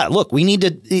knows, yeah, look, we need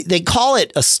to, they call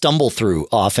it a stumble through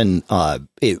often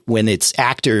when it's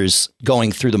actors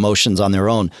going through the motions on their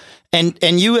own.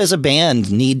 And you as a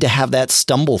band need to have that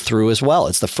stumble through as well.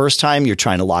 It's the first time you're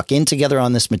trying to lock in together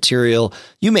on this material.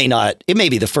 It may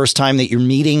be the first time that you're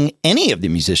meeting any of the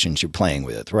musicians you're playing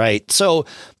with, right? So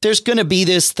there's going to be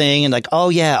this thing and like,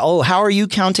 how are you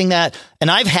counting that? And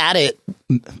I've had it,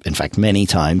 in fact, many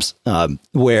times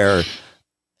where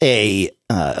a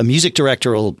music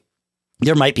director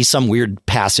there might be some weird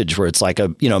passage where it's like a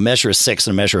measure of 6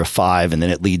 and a measure of 5, and then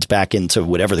it leads back into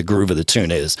whatever the groove of the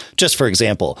tune is, just for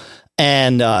example.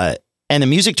 And the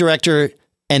music director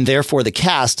and therefore the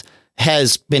cast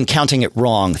has been counting it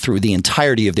wrong through the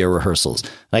entirety of their rehearsals.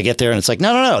 And I get there and it's like,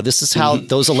 no, this is how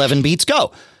those 11 beats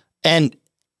go. And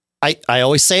I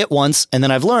always say it once, and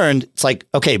then I've learned it's like,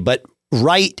 okay, but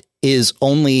right is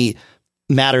only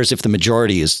matters if the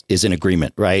majority is in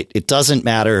agreement, right? It doesn't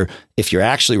matter if you're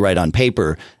actually right on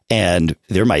paper and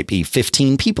there might be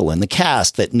 15 people in the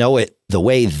cast that know it the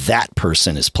way that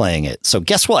person is playing it. So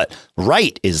guess what?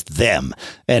 Right is them,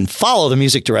 and follow the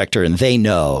music director and they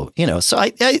know, so I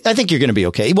think you're going to be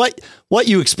okay. What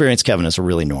you experience, Kevin, is a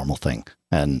really normal thing,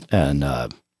 and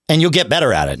you'll get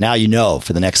better at it. Now,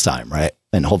 for the next time, right?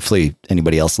 And hopefully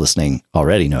anybody else listening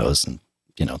already knows, and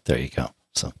there you go.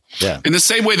 So, yeah. In the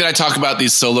same way that I talk about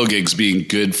these solo gigs being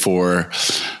good for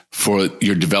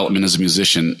your development as a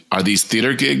musician, are these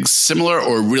theater gigs similar,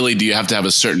 or really do you have to have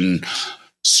a certain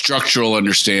structural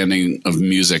understanding of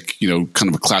music, kind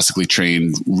of a classically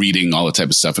trained reading all the type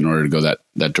of stuff in order to go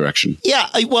that direction? Yeah,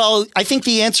 I think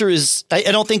the answer is I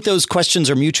don't think those questions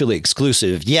are mutually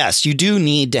exclusive. Yes, you do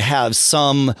need to have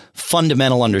some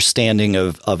fundamental understanding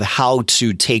of how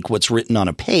to take what's written on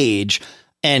a page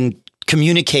and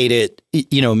communicate it,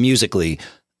 musically.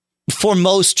 For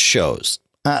most shows,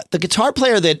 the guitar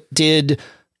player that did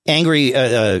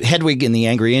Hedwig in the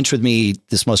Angry Inch with me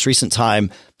this most recent time,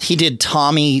 he did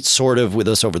Tommy sort of with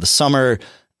us over the summer,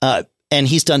 and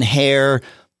he's done Hair.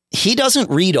 He doesn't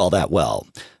read all that well.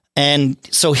 And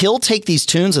so he'll take these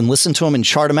tunes and listen to them and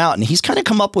chart them out. And he's kind of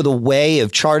come up with a way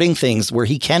of charting things where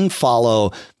he can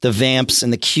follow the vamps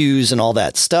and the cues and all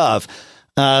that stuff.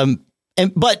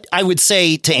 But I would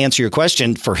say, to answer your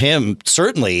question, for him,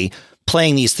 certainly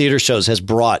playing these theater shows has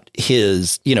brought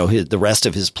the rest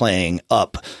of his playing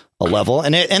up a level.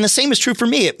 And the same is true for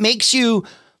me. It makes you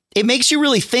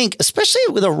really think, especially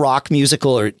with a rock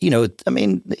musical or,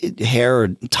 Hair or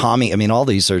Tommy. All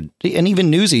these are, and even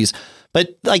Newsies.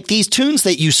 But like these tunes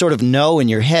that you sort of know in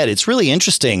your head, it's really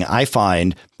interesting. I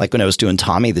find, like when I was doing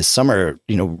Tommy this summer,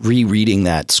 rereading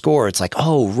that score, it's like,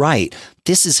 oh, right.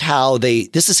 This is how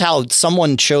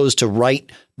someone chose to write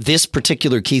this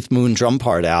particular Keith Moon drum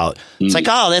part out. It's like,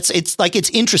 oh, it's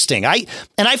interesting. I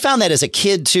found that as a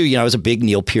kid too. I was a big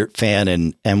Neil Peart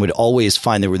fan and would always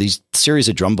find there were these series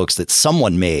of drum books that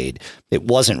someone made. It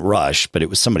wasn't Rush, but it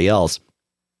was somebody else,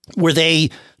 where they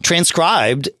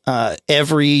transcribed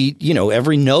every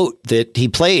note that he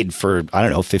played for,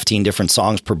 15 different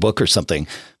songs per book or something.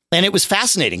 And it was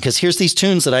fascinating because here's these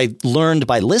tunes that I learned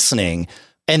by listening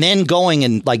and then going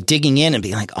and like digging in and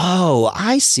being like, oh,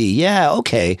 I see. Yeah.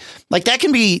 Okay. Like that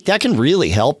can really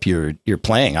help your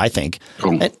playing, I think.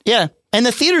 Cool. Yeah. And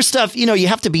the theater stuff, you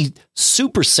have to be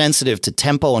super sensitive to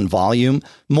tempo and volume,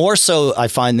 more so I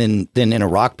find than in a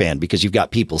rock band, because you've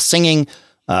got people singing.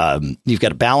 You've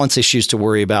got balance issues to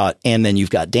worry about, and then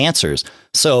you've got dancers.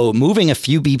 So moving a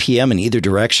few BPM in either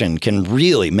direction can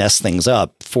really mess things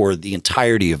up for the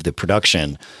entirety of the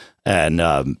production.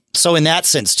 And so in that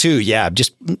sense, too, yeah,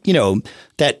 just,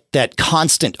 that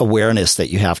constant awareness that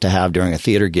you have to have during a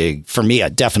theater gig, for me,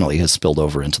 it definitely has spilled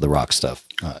over into the rock stuff.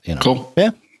 Cool. Yeah.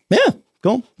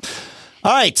 Cool.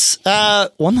 All right.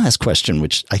 One last question,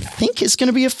 which I think is going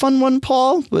to be a fun one,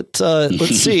 Paul, but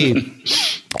let's see.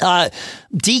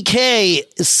 DK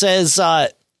says,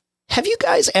 have you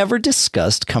guys ever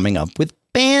discussed coming up with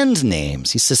band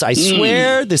names? He says, I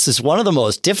swear this is one of the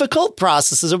most difficult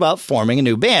processes about forming a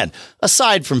new band,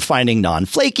 aside from finding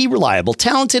non-flaky, reliable,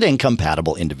 talented, and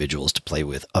compatible individuals to play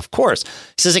with, of course.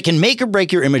 He says it can make or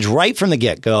break your image right from the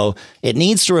get-go. It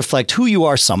needs to reflect who you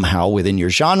are somehow within your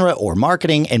genre or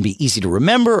marketing and be easy to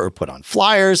remember or put on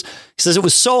flyers. He says it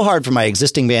was so hard for my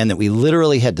existing band that we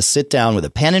literally had to sit down with a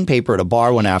pen and paper at a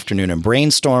bar one afternoon and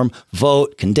brainstorm,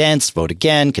 vote, condense, vote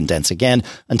again, condense again,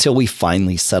 until we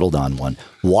finally settled on one.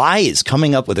 Why is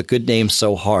coming up with a good name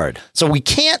so hard? So we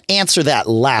can't answer that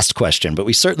last question, but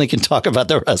we certainly can talk about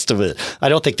the rest of it. I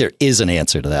don't think there is an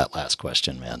answer to that last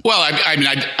question, man. Well,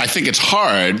 I think it's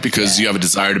hard because you have a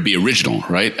desire to be original,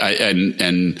 right?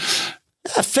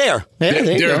 Fair.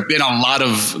 There have been a lot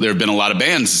of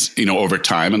bands, over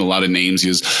time, and a lot of names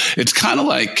used. It's kind of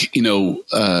like,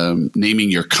 naming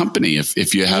your company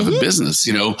if you have a business,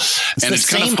 and it's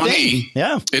kind of funny. Thing.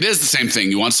 Yeah, it is the same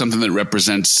thing. You want something that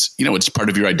represents, it's part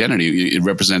of your identity. It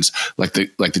represents, like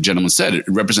the gentleman said, it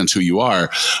represents who you are.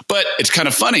 But it's kind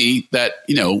of funny that,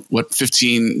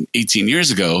 15, 18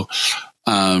 years ago,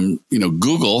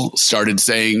 Google started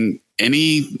saying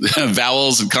any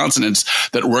vowels and consonants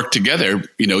that work together,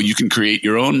 you can create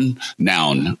your own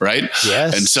noun, right?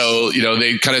 Yes. And so,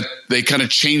 they kind of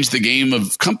changed the game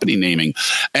of company naming.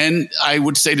 And I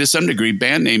would say to some degree,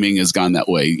 band naming has gone that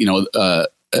way.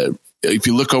 If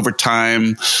you look over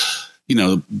time,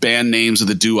 band names of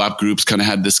the doo-wop groups kind of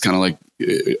had this kind of like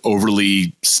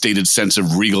overly stated sense of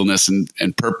regalness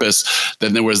and purpose.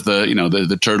 Then there was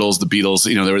the Turtles, the Beatles,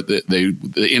 there were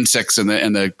the insects and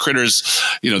the critters,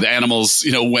 the animals,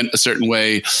 went a certain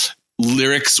way.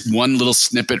 Lyrics, one little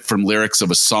snippet from lyrics of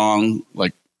a song,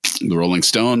 like the Rolling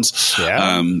Stones.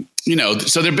 Yeah.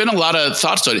 So there've been a lot of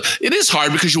thoughts to it. It is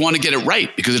hard because you want to get it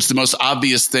right, because it's the most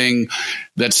obvious thing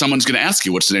that someone's going to ask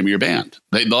you. What's the name of your band?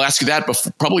 They'll ask you that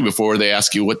probably before they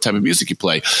ask you what type of music you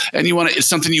play. And it's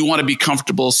something you want to be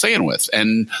comfortable saying with.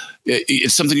 And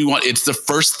it's something you want. It's the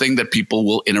first thing that people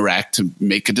will interact to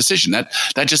make a decision. That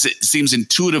just it seems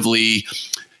intuitively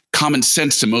common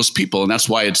sense to most people. And that's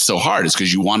why it's so hard, is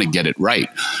because you want to get it right.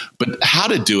 But how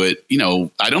to do it,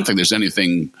 I don't think there's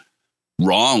anything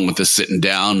wrong with the sitting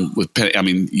down with, I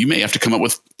mean, you may have to come up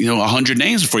with, 100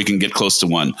 names before you can get close to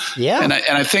one. Yeah. And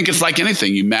I think it's like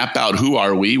anything. You map out, who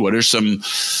are we? What are some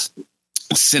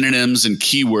synonyms and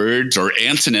keywords or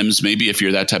antonyms, maybe if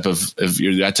you're that type of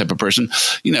person,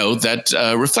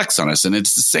 that reflects on us. And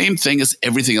it's the same thing as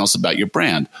everything else about your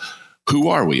brand. Who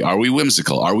are we? Are we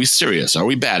whimsical? Are we serious? Are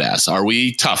we badass? Are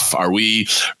we tough? Are we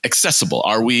accessible?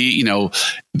 Are we,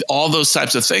 all those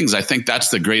types of things? I think that's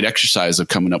the great exercise of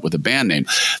coming up with a band name.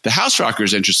 The House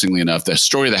Rockers, interestingly enough, the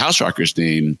story of the House Rockers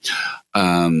name,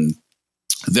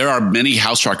 there are many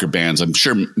House Rocker bands. I'm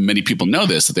sure many people know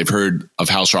this, that they've heard of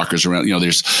House Rockers around.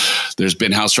 There's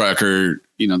been House Rocker,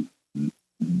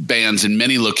 bands in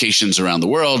many locations around the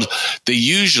world. They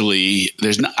usually,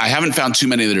 I haven't found too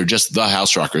many that are just the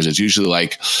House Rockers. It's usually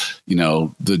like,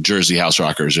 the Jersey House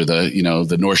Rockers or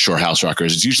the North Shore House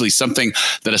Rockers. It's usually something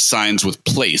that assigns with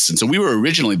place. And so we were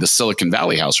originally the Silicon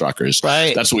Valley House Rockers.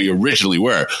 Right. That's what we originally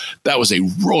were. That was a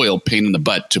royal pain in the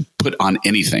butt to put on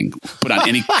anything, put on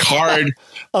any card.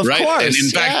 Of right. course, and in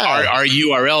fact, our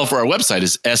URL for our website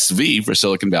is SV for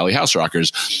Silicon Valley House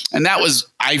Rockers. And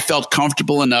I felt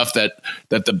comfortable enough that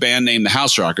the band name, the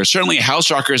House Rockers, certainly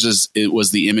House Rockers it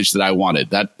was the image that I wanted.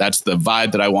 That's the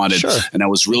vibe that I wanted. Sure. And I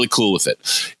was really cool with it.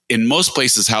 In most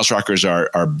places, House Rockers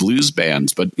are blues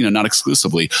bands, but not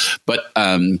exclusively. But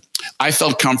I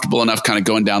felt comfortable enough kind of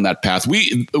going down that path.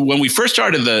 When we first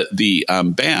started the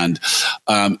band,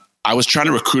 I was trying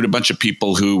to recruit a bunch of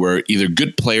people who were either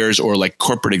good players or like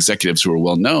corporate executives who were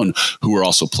well known, who were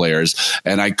also players.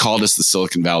 And I called us the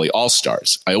Silicon Valley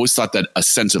All-Stars. I always thought that a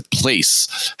sense of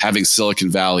place, having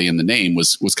Silicon Valley in the name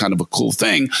was kind of a cool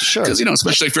thing. Sure. Because,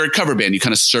 especially if you're a cover band, you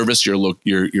kind of service your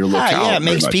locale. Yeah, it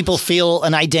makes people feel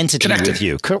an identity connected with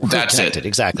you. That's connected. it.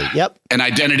 Exactly. Yep. And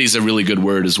identity is a really good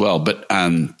word as well. But,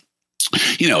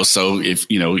 so if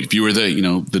you were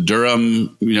the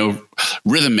Durham,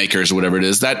 rhythm makers or whatever it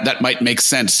is, that might make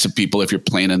sense to people if you're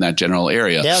playing in that general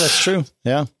area. Yeah, that's true.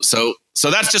 Yeah. So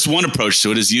that's just one approach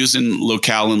to it, is using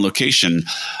locale and location.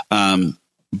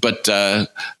 But I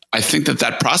think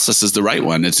that process is the right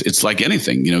one. It's like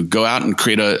anything, go out and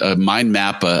create a mind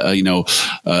map,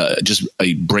 just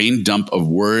a brain dump of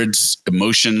words,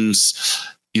 emotions,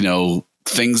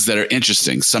 things that are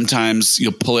interesting. Sometimes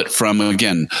you'll pull it from,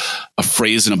 again, a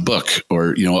phrase in a book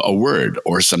or, a word,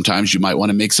 or sometimes you might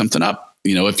want to make something up,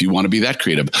 if you want to be that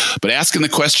creative. But asking the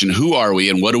question, who are we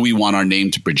and what do we want our name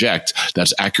to project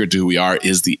that's accurate to who we are,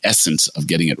 is the essence of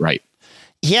getting it right.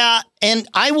 Yeah. And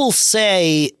I will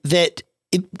say that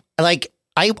I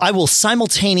will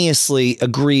simultaneously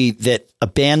agree that a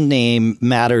band name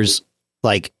matters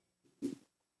like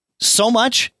so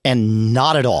much and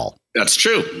not at all. That's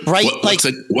true. Right.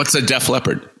 What's a Def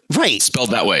Leppard? Right.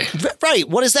 Spelled that way. Right.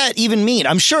 What does that even mean?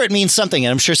 I'm sure it means something.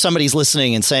 And I'm sure somebody's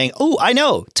listening and saying, oh, I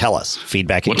know. Tell us.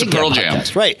 Feedback. What's a Pearl Jam?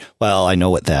 Right. Well, I know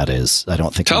what that is. I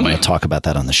don't think I'm going to talk about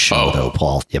that on the show, though,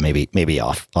 Paul. Yeah, maybe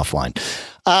offline.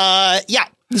 Yeah.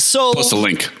 So post a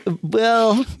link.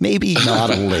 Well, maybe not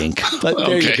a link, but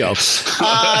there you go.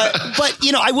 But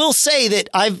I will say that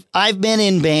I've been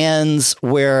in bands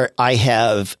where I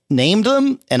have named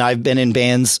them, and I've been in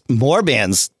more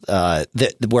bands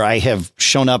where I have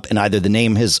shown up and either the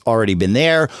name has already been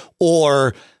there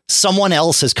or someone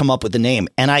else has come up with the name.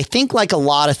 And I think, like a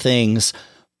lot of things,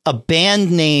 a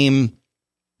band name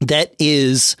that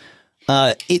is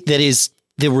the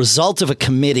result of a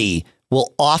committee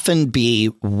will often be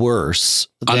worse,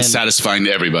 unsatisfying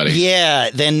to everybody. Yeah,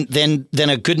 than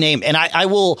a good name. And I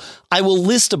will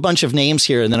list a bunch of names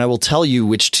here, and then I will tell you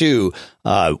which two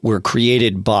were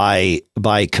created by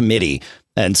committee.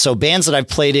 And so bands that I've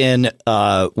played in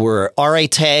were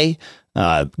R.A.T.,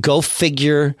 Go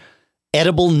Figure,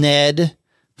 Edible Ned,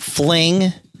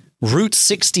 Fling, Route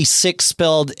 66,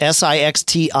 spelled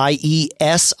SIXTIESIX,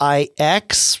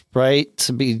 right?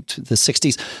 To be the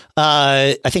 60s.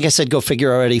 I think I said Go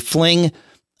Figure already. Fling,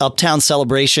 Uptown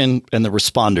Celebration, and the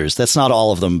Responders. That's not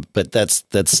all of them, but that's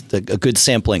a good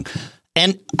sampling.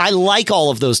 And I like all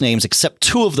of those names except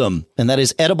two of them, and that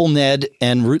is Edible Ned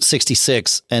and Route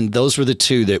 66. And those were the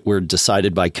two that were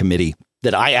decided by committee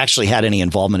that I actually had any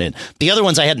involvement in. The other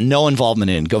ones I had no involvement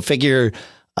in. Go Figure.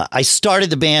 I started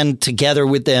the band together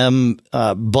with them,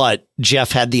 but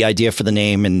Jeff had the idea for the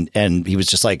name, and he was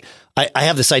just like, I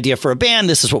have this idea for a band.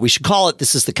 This is what we should call it.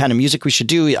 This is the kind of music we should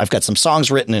do. I've got some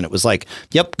songs written, and it was like,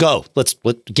 yep, go. Let's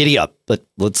giddy up.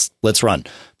 Let's run.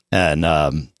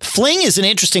 And Fling is an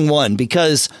interesting one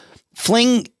because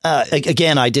Fling,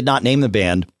 again, I did not name the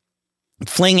band.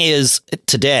 Fling is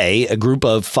today a group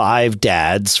of 5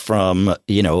 dads from,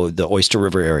 the Oyster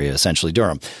River area, essentially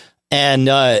Durham. And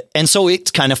so it's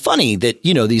kind of funny that,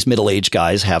 these middle-aged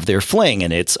guys have their fling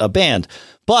and it's a band.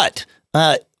 But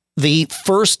the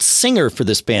first singer for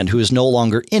this band, who is no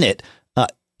longer in it,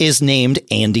 is named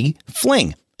Andy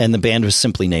Fling. And the band was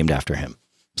simply named after him.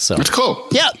 So that's cool.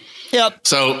 Yeah. Yep.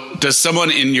 So does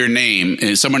someone in your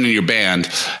band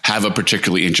have a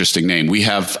particularly interesting name? We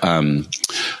have a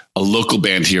local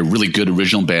band here, really good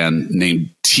original band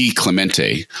named T.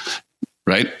 Clemente,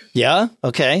 right? Yeah.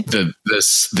 Okay.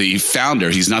 The founder,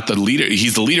 he's not the leader.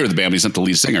 He's the leader of the band, but he's not the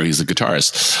lead singer. He's the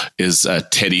guitarist, is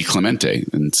Teddy Clemente.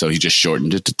 And so he just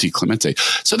shortened it to T. Clemente.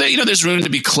 So that, there's room to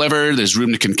be clever. There's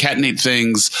room to concatenate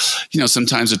things.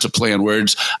 Sometimes it's a play on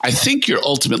words. I think you're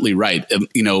ultimately right.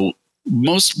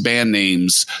 Most band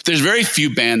names, there's very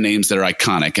few band names that are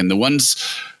iconic, and the ones,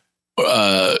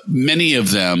 many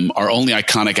of them are only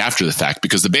iconic after the fact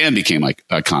because the band became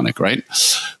iconic, right?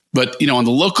 But on the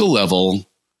local level,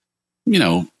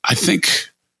 I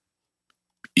think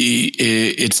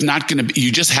it's not going to be.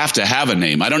 You just have to have a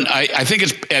name. I think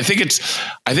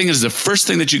it's the first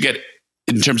thing that you get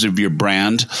in terms of your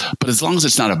brand, but as long as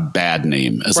it's not a bad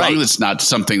name, as long as it's not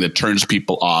something that turns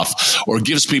people off or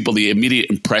gives people the immediate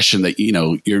impression that,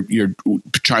 you're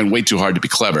trying way too hard to be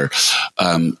clever.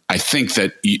 I think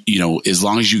that, as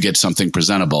long as you get something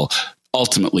presentable,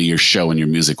 ultimately your show and your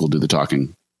music will do the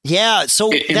talking. Yeah.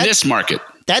 So in this market,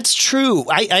 that's true.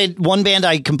 I one band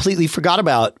I completely forgot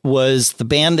about was the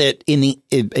band that in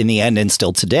the end and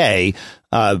still today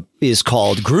is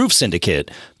called Groove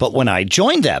Syndicate. But when I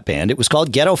joined that band, it was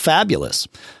called Ghetto Fabulous.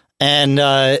 And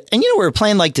we were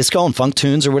playing like disco and funk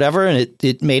tunes or whatever, and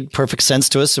it made perfect sense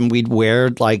to us. And we'd wear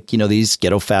these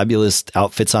Ghetto Fabulous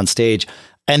outfits on stage.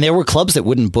 And there were clubs that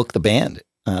wouldn't book the band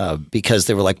because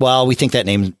they were like, well, we think that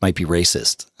name might be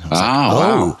racist.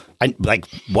 Wow.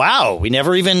 Wow. We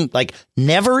never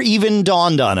even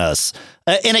dawned on us.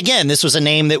 And again, this was a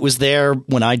name that was there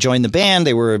when I joined the band.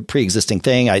 They were a pre-existing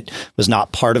thing. I was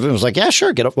not part of it. I was like, yeah,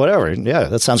 sure, get up, whatever. Yeah,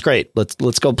 that sounds great.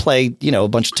 Let's go play, a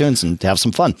bunch of tunes and have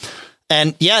some fun.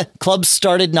 And yeah, clubs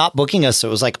started not booking us. So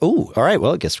it was like, oh, all right,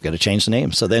 well, I guess we got to change the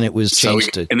name. So then it was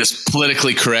changed in this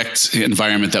politically correct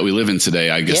environment that we live in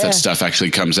today. I guess that stuff actually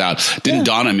comes out. Didn't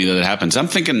dawn on me that it happens. I'm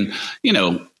thinking,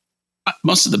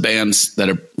 most of the bands that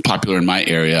are popular in my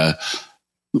area,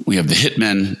 we have the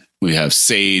Hitmen, we have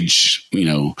Sage,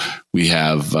 we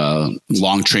have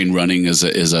Long Train Running as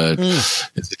a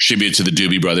tribute to the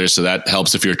Doobie Brothers. So that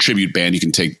helps. If you're a tribute band, you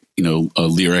can take a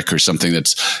lyric or something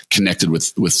that's connected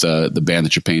with the band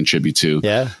that you're paying tribute to.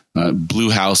 Yeah. Blue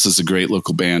House is a great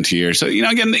local band here. So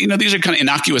again, these are kind of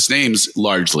innocuous names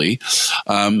largely.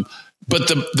 But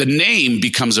the name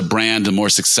becomes a brand the more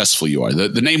successful you are.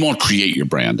 The name won't create your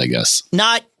brand, I guess.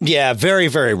 Very,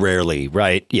 very rarely,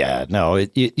 right? Yeah, no,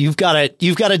 you've got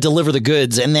to deliver the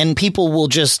goods, and then people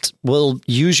will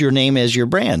use your name as your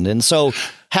brand. And so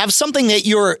have something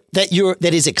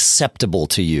that is acceptable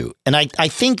to you. And I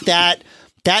think that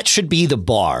should be the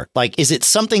bar. Like, is it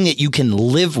something that you can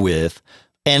live with?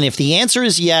 And if the answer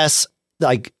is yes,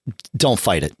 don't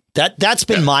fight it. That's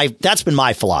been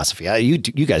my philosophy. You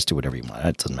guys do whatever you want.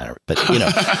 It doesn't matter. But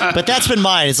but that's been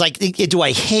mine. It's like, do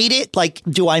I hate it? Like,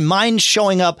 do I mind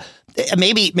showing up?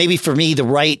 Maybe for me, the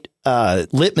right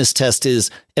litmus test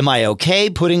is, am I okay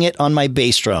putting it on my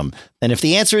bass drum? And if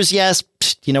the answer is yes,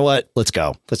 you know what? Let's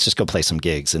go. Let's just go play some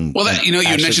gigs. And you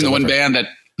mentioned the one band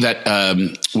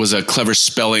that was a clever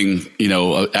spelling,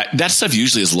 that stuff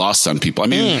usually is lost on people. I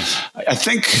mean, I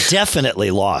think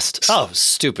definitely lost. Oh,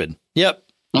 stupid. Yep.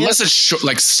 Unless it's short,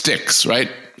 like Styx, right?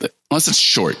 Unless it's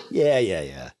short. Yeah.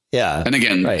 And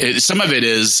again, some of it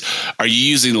is, are you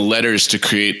using the letters to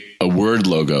create a word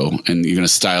logo, and you're going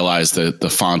to stylize the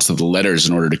fonts of the letters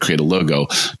in order to create a logo?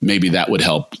 Maybe that would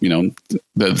help.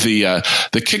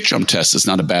 The kick drum test is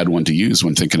not a bad one to use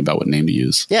when thinking about what name to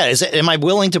use. Yeah. Am I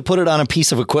willing to put it on a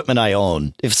piece of equipment I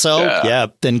own? If so,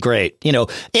 then great.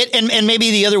 And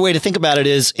maybe the other way to think about it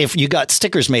is, if you got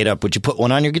stickers made up, would you put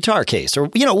one on your guitar case or,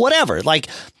 whatever? Like,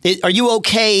 are you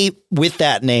okay with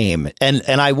that name? And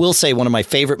I will say, one of my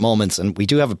favorite moments, and we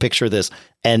do have a picture of this,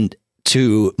 and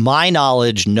to my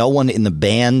knowledge, no one in the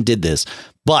band did this,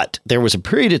 but there was a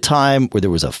period of time where there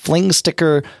was a Fling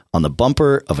sticker on the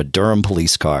bumper of a Durham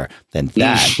police car, and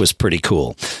that was pretty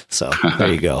cool. So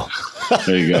there you go.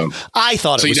 There you go. I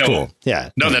thought it was cool.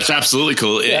 Yeah. No, that's absolutely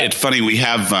cool. Yeah. It's funny. We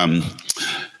have,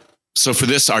 so for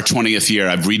this, our 20th year,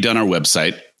 I've redone our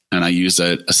website. And I use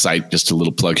a site, just a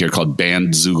little plug here, called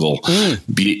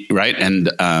Bandzoogle, right? And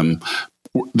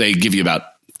they give you about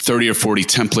 30 or 40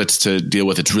 templates to deal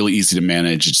with. It's really easy to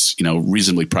manage. It's,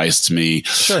 reasonably priced to me.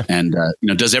 Sure. And,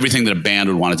 does everything that a band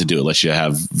would want it to do. It lets you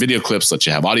have video clips, lets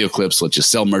you have audio clips, lets you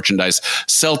sell merchandise,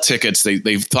 sell tickets.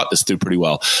 They've thought this through pretty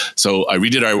well. So I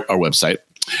redid our website.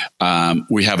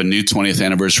 We have a new 20th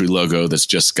anniversary logo that's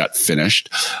just got finished.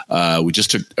 I've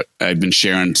been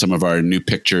sharing some of our new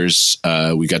pictures.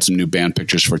 We got some new band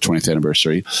pictures for 20th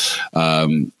anniversary.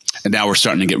 And now we're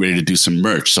starting to get ready to do some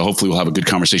merch. So hopefully we'll have a good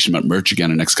conversation about merch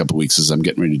again in the next couple of weeks as I'm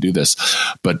getting ready to do this.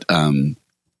 But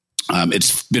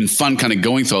it's been fun kind of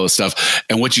going through all this stuff.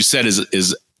 And what you said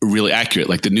is really accurate.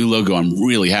 Like the new logo, I'm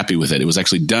really happy with it. It was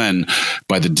actually done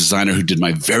by the designer who did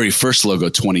my very first logo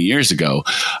 20 years ago.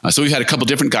 So we've had a couple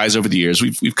different guys over the years.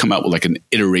 We've come out with like an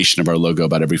iteration of our logo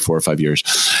about every 4 or 5 years.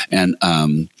 And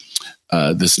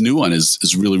this new one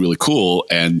is really, really cool.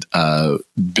 And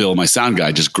Bill, my sound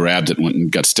guy, just grabbed it and went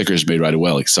and got stickers made right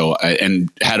away.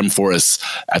 And had them for us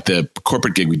at the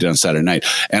corporate gig we did on Saturday night.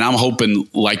 And I'm hoping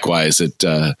likewise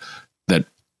that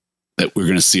we're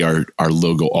going to see our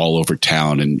logo all over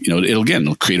town, and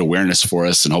it'll create awareness for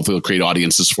us, and hopefully it'll create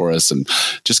audiences for us, and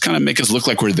just kind of make us look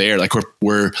like we're there, like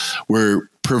we're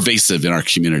pervasive in our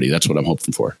community. That's what I'm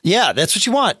hoping for. Yeah, that's what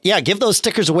you want. Yeah, give those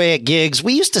stickers away at gigs.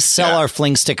 We used to sell our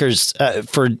Fling stickers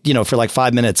for like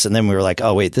 5 minutes, and then we were like,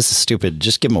 oh wait, this is stupid.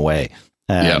 Just give them away.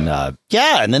 And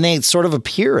and then they sort of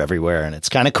appear everywhere, and it's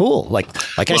kind of cool. Like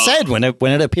I said, when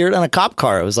it appeared on a cop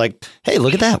car, it was like, hey,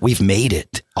 look at that, we've made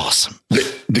it. Awesome.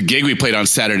 The gig we played on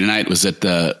Saturday night was at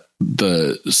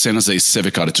the San Jose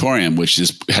Civic Auditorium, which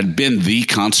had been the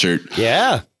concert.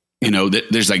 Yeah,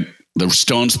 there's like the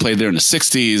Stones played there in the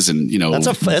 60s, and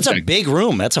that's a big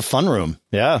room. That's a fun room.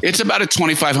 Yeah, it's about a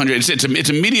 2,500. It's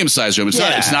a medium sized room. It's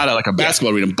not like a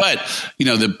basketball arena, but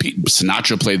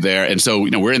Sinatra played there, and so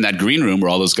we're in that green room where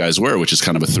all those guys were, which is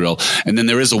kind of a thrill. And then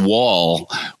there is a wall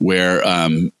where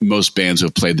most bands who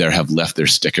have played there have left their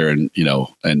sticker, and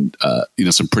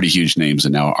some pretty huge names,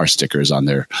 and now our sticker is on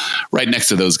there right next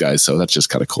to those guys. So that's just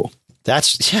kind of cool.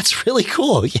 That's really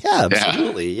cool. Yeah,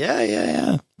 absolutely.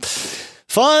 Yeah.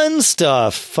 Fun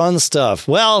stuff.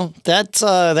 Well,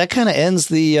 that kind of ends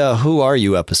the Who Are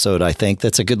You episode, I think.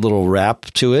 That's a good little wrap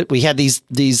to it. We had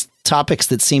these topics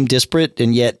that seem disparate,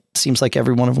 and yet seems like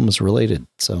every one of them is related.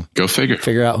 So go figure.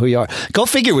 Figure out who you are. Go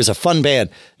Figure was a fun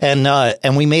band.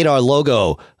 And we made our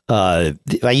logo. I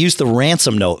used the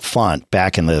Ransom Note font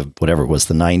back in the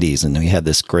 90s, and we had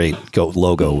this great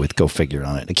logo with Go Figure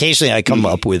on it. Occasionally I come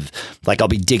up with, like, I'll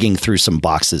be digging through some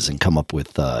boxes and come up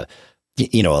with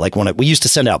like we used to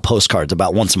send out postcards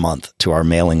about once a month to our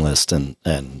mailing list, and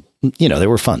they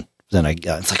were fun. Then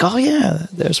it's like, oh yeah,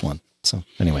 there's one. So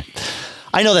anyway,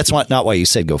 I know that's not why you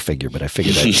said Go Figure, but I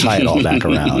figured I'd tie it all back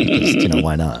around.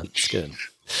 Why not? It's good.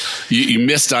 You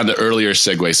missed on the earlier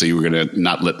segue, so you were going to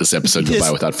not let this episode go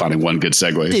by without finding one good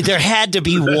segue. There had to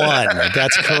be one.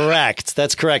 That's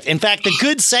correct. In fact, the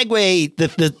good segue,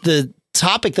 the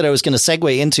topic that I was going to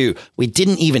segue into, we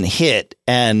didn't even hit,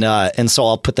 and so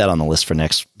I'll put that on the list for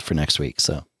next week.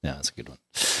 So yeah, that's a good one.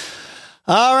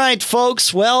 All right,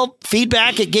 folks. Well,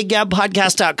 feedback at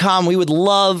giggabpodcast.com. We would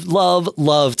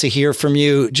love to hear from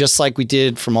you, just like we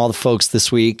did from all the folks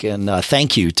this week. And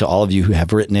thank you to all of you who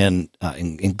have written in,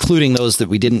 including those that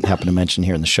we didn't happen to mention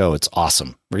here in the show. It's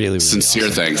awesome. Really sincere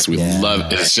awesome. Thanks. We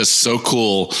love it. It's just so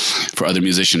cool for other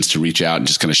musicians to reach out and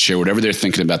just kind of share whatever they're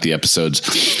thinking about the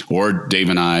episodes, or Dave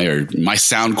and I, or my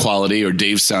sound quality, or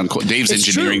Dave's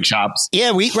engineering chops.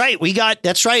 Yeah,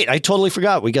 that's right. I totally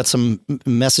forgot. We got some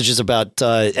messages about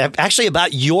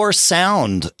about your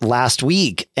sound last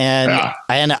week, and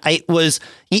I was,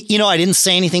 I didn't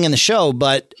say anything in the show,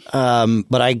 but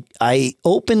I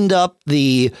opened up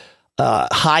the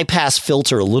high pass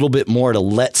filter a little bit more to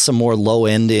let some more low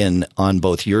end in on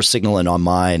both your signal and on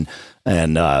mine,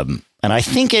 and I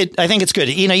think it's good.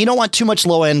 You don't want too much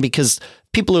low end because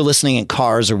people are listening in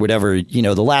cars or whatever.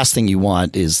 The last thing you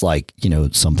want is like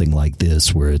something like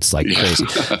this where it's like crazy.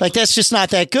 Like that's just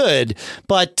not that good.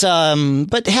 But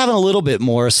having a little bit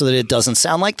more so that it doesn't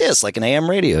sound like this, like an AM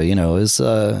radio, is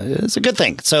a good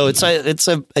thing. So it's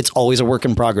always a work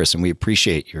in progress, and we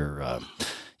appreciate your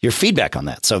feedback on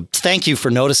that. So thank you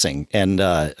for noticing and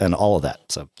all of that.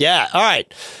 So yeah. All right.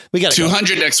 We got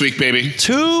 200 next week, baby.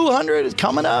 200 is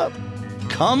coming up.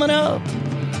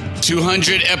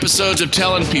 200 episodes of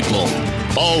telling people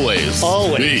always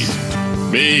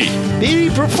be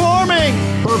performing.